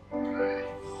දරුවන්ට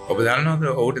ඔබ දන්නවද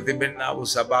ඔහුට තිබෙනා වූ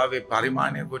සභාවේ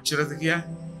පරිමාණය කොච්චරද කියලා?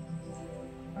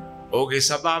 ඔහුගේ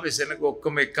සභාවේ සෙනඟ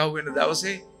ඔක්කොම එක්කව වෙන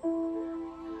දවසේ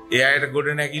ඒ අයට ගොඩ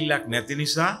නැගිල්ලක් නැති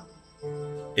නිසා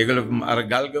ඒගොල්ලෝ අර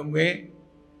ගල්ගමුවේ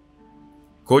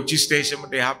කෝච්චි ස්ටේෂන්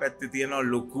එකට එහා පැත්තේ තියෙන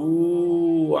ලොකු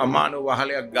අමානු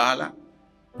වහලයක් ගහලා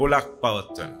පොලක්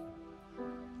පවත්වන.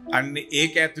 අන්න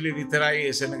ඒක ඇතුලේ විතරයි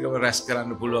ඒ සෙනගව රැස්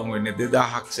කරන්න පුළුවන් වෙන්නේ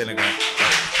 2000ක් සෙනග.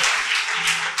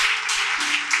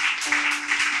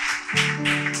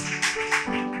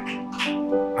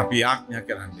 අපි ආඥා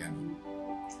කරන්න යනවා.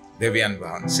 දෙවියන්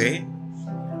වහන්සේ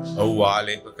ඔව්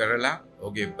ආලේප කරලා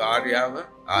ඔහුගේ භාර්යාව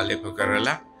ආලේප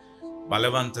කරලා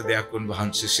බලවන්ත දෙයක්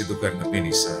උන්වහන්සේ සිදු කරන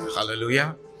පිණිස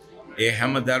හලෙලූයා. ඒ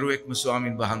හැම දරුවෙක්ම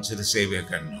ස්වාමින් වහන්සේට සේවය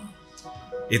කරනවා.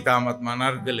 ඊටමත්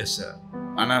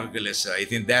අනර්ග ලෙස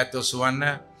ඉතින් දෑතොස්වන්න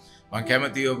මම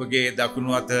කැමතියි ඔබගේ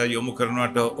දකුණු අත යොමු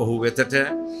කරනවට ඔහු වෙතට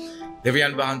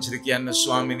දෙවියන් වහන්සේට කියන්න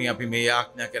ස්වාමිනී අපි මේ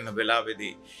ආඥා කරන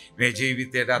වෙලාවේදී මේ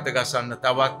ජීවිතයට අතගසන්න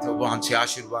තවත් ඔබ වහන්සේ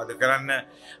ආශිර්වාද කරන්න.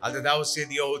 අද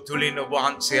දවසේදී ඔහු තුලින් ඔබ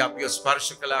වහන්සේ අපිව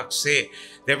ස්පර්ශ කළාක්සේ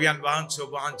දෙවියන් වහන්සේ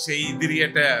ඔබ වහන්සේ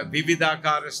ඉදිරියට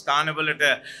විවිධාකාර ස්ථානවලට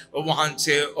ඔබ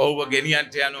වහන්සේ ඔහුව ගෙනියන්න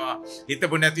යනවා.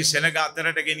 හිතපු නැති සෙනග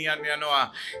අතරට ගෙනියන්න යනවා.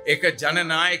 ඒක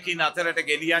ජනනායකින් අතරට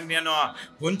ගෙනියන්න යනවා.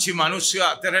 පුංචි මිනිස්සු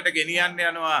අතරට ගෙනියන්න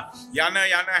යනවා. යන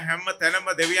හැම තැනම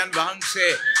දෙවියන්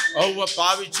වහන්සේ ඔහුව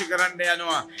පාවිච්චි කරන්න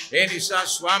යනවා. ඒ නිසා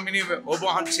ස්වාමිනී ඔබ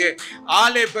වහන්සේ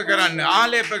ආලේප කරන්න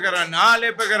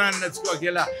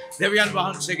කියලා දෙවියන්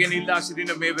වහන්සේගෙන් ඉල්ලා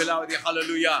සිටින මේ වෙලාවේදී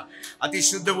හලෙලූයා.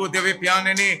 අතිශුද්ධ වූ දෙවියන්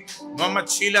පියාණෙනි මම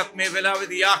චීලත් මේ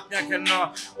වෙලාවේදී ආඥා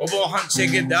කරනවා ඔබ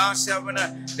වහන්සේගේ දාසයා වන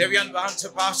දෙවියන්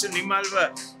වහන්සේ පාස නිමල්ව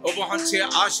ඔබ වහන්සේ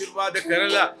ආශිර්වාද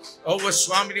කරලා ඔබ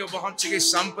ස්වාමිනී ඔබ වහන්සේගේ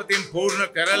සම්පතින් පූර්ණ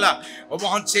කරලා ඔබ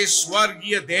වහන්සේ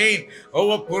ස්වර්ගීය දෙයින්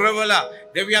ඔබ පුරවලා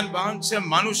දෙවියන් වහන්සේ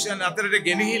මනුෂ්‍යයන් අතරට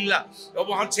ගෙනහිල්ලා ඔබ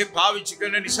වහන්සේ පාවිච්චි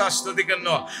කරන නිසා ස්තුති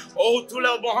කරනවා. ඔහු තුල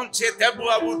ඔබ වහන්සේ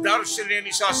ලැබුවා වූ දර්ශනය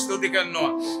නිසා ස්තුති කරනවා.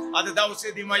 අද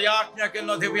දවසේදී මම යාඥා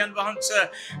කරනවා දෙවියන් වහන්සේ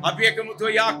අපි එකමුතුව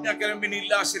යාඥා කරමින්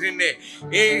ඉල්ලා සිටින්නේ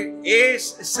ඒ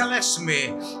සලස්මේ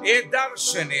ඒ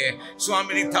දර්ශනය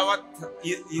ස්වාමිනී තවත්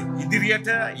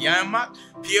ඉදිරියට යෑමක්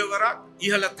පියවරක්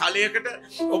ඉහළ තලයකට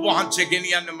ඔබ වහන්සේ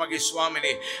ගෙනියන්න මගේ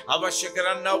ස්වාමිනේ අවශ්‍ය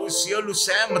කරන්නා වූ සියලු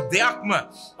සෑම දෙයක්ම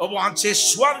ඔබ වහන්සේ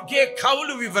ස්වර්ගයේ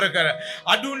කවුළු විවර කර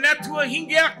අඩු නැතුව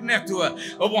හිඟයක් නැතුව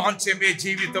ඔබ වහන්සේ මේ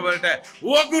ජීවිතවලට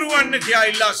වගුරුවන්න කියා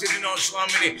ඉල්ලා සිටිනවා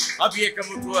ස්වාමිනේ. අපි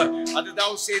එකමුතුව අද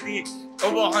දවසේදී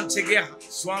ඔබ වහන්සේගේ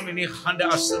ස්වාමිනේ හඬ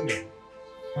අසමින්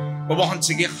ඔබ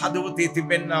වහන්සේගේ හදවතේ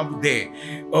තිබෙනා වූ දේ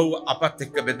ඔව් අපත්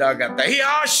එක්ක බෙදාගත්තා. ඒ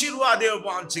ආශිර්වාදය ඔබ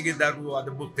වහන්සේගේ දරුවෝ අද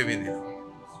භුක්ති විඳිනවා.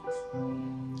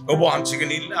 ඔබ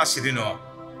වහන්සේගෙන් ඉල්ලා සිටිනවා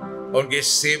ඔවුන්ගේ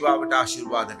සේවාවට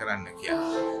ආශිර්වාද කරන්න කියා.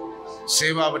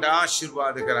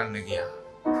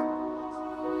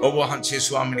 ඔබ වහන්සේ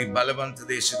ස්වාමිනී බලවන්ත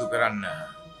දේ සිදු කරන්න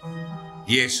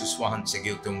යේසුස්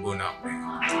වහන්සේගේ උතුම් ගුණාමයෙන්.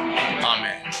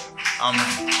 ආමෙන්.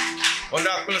 හොඳ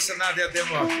අකුල සනාදයක්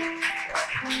දෙමු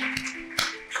අපි.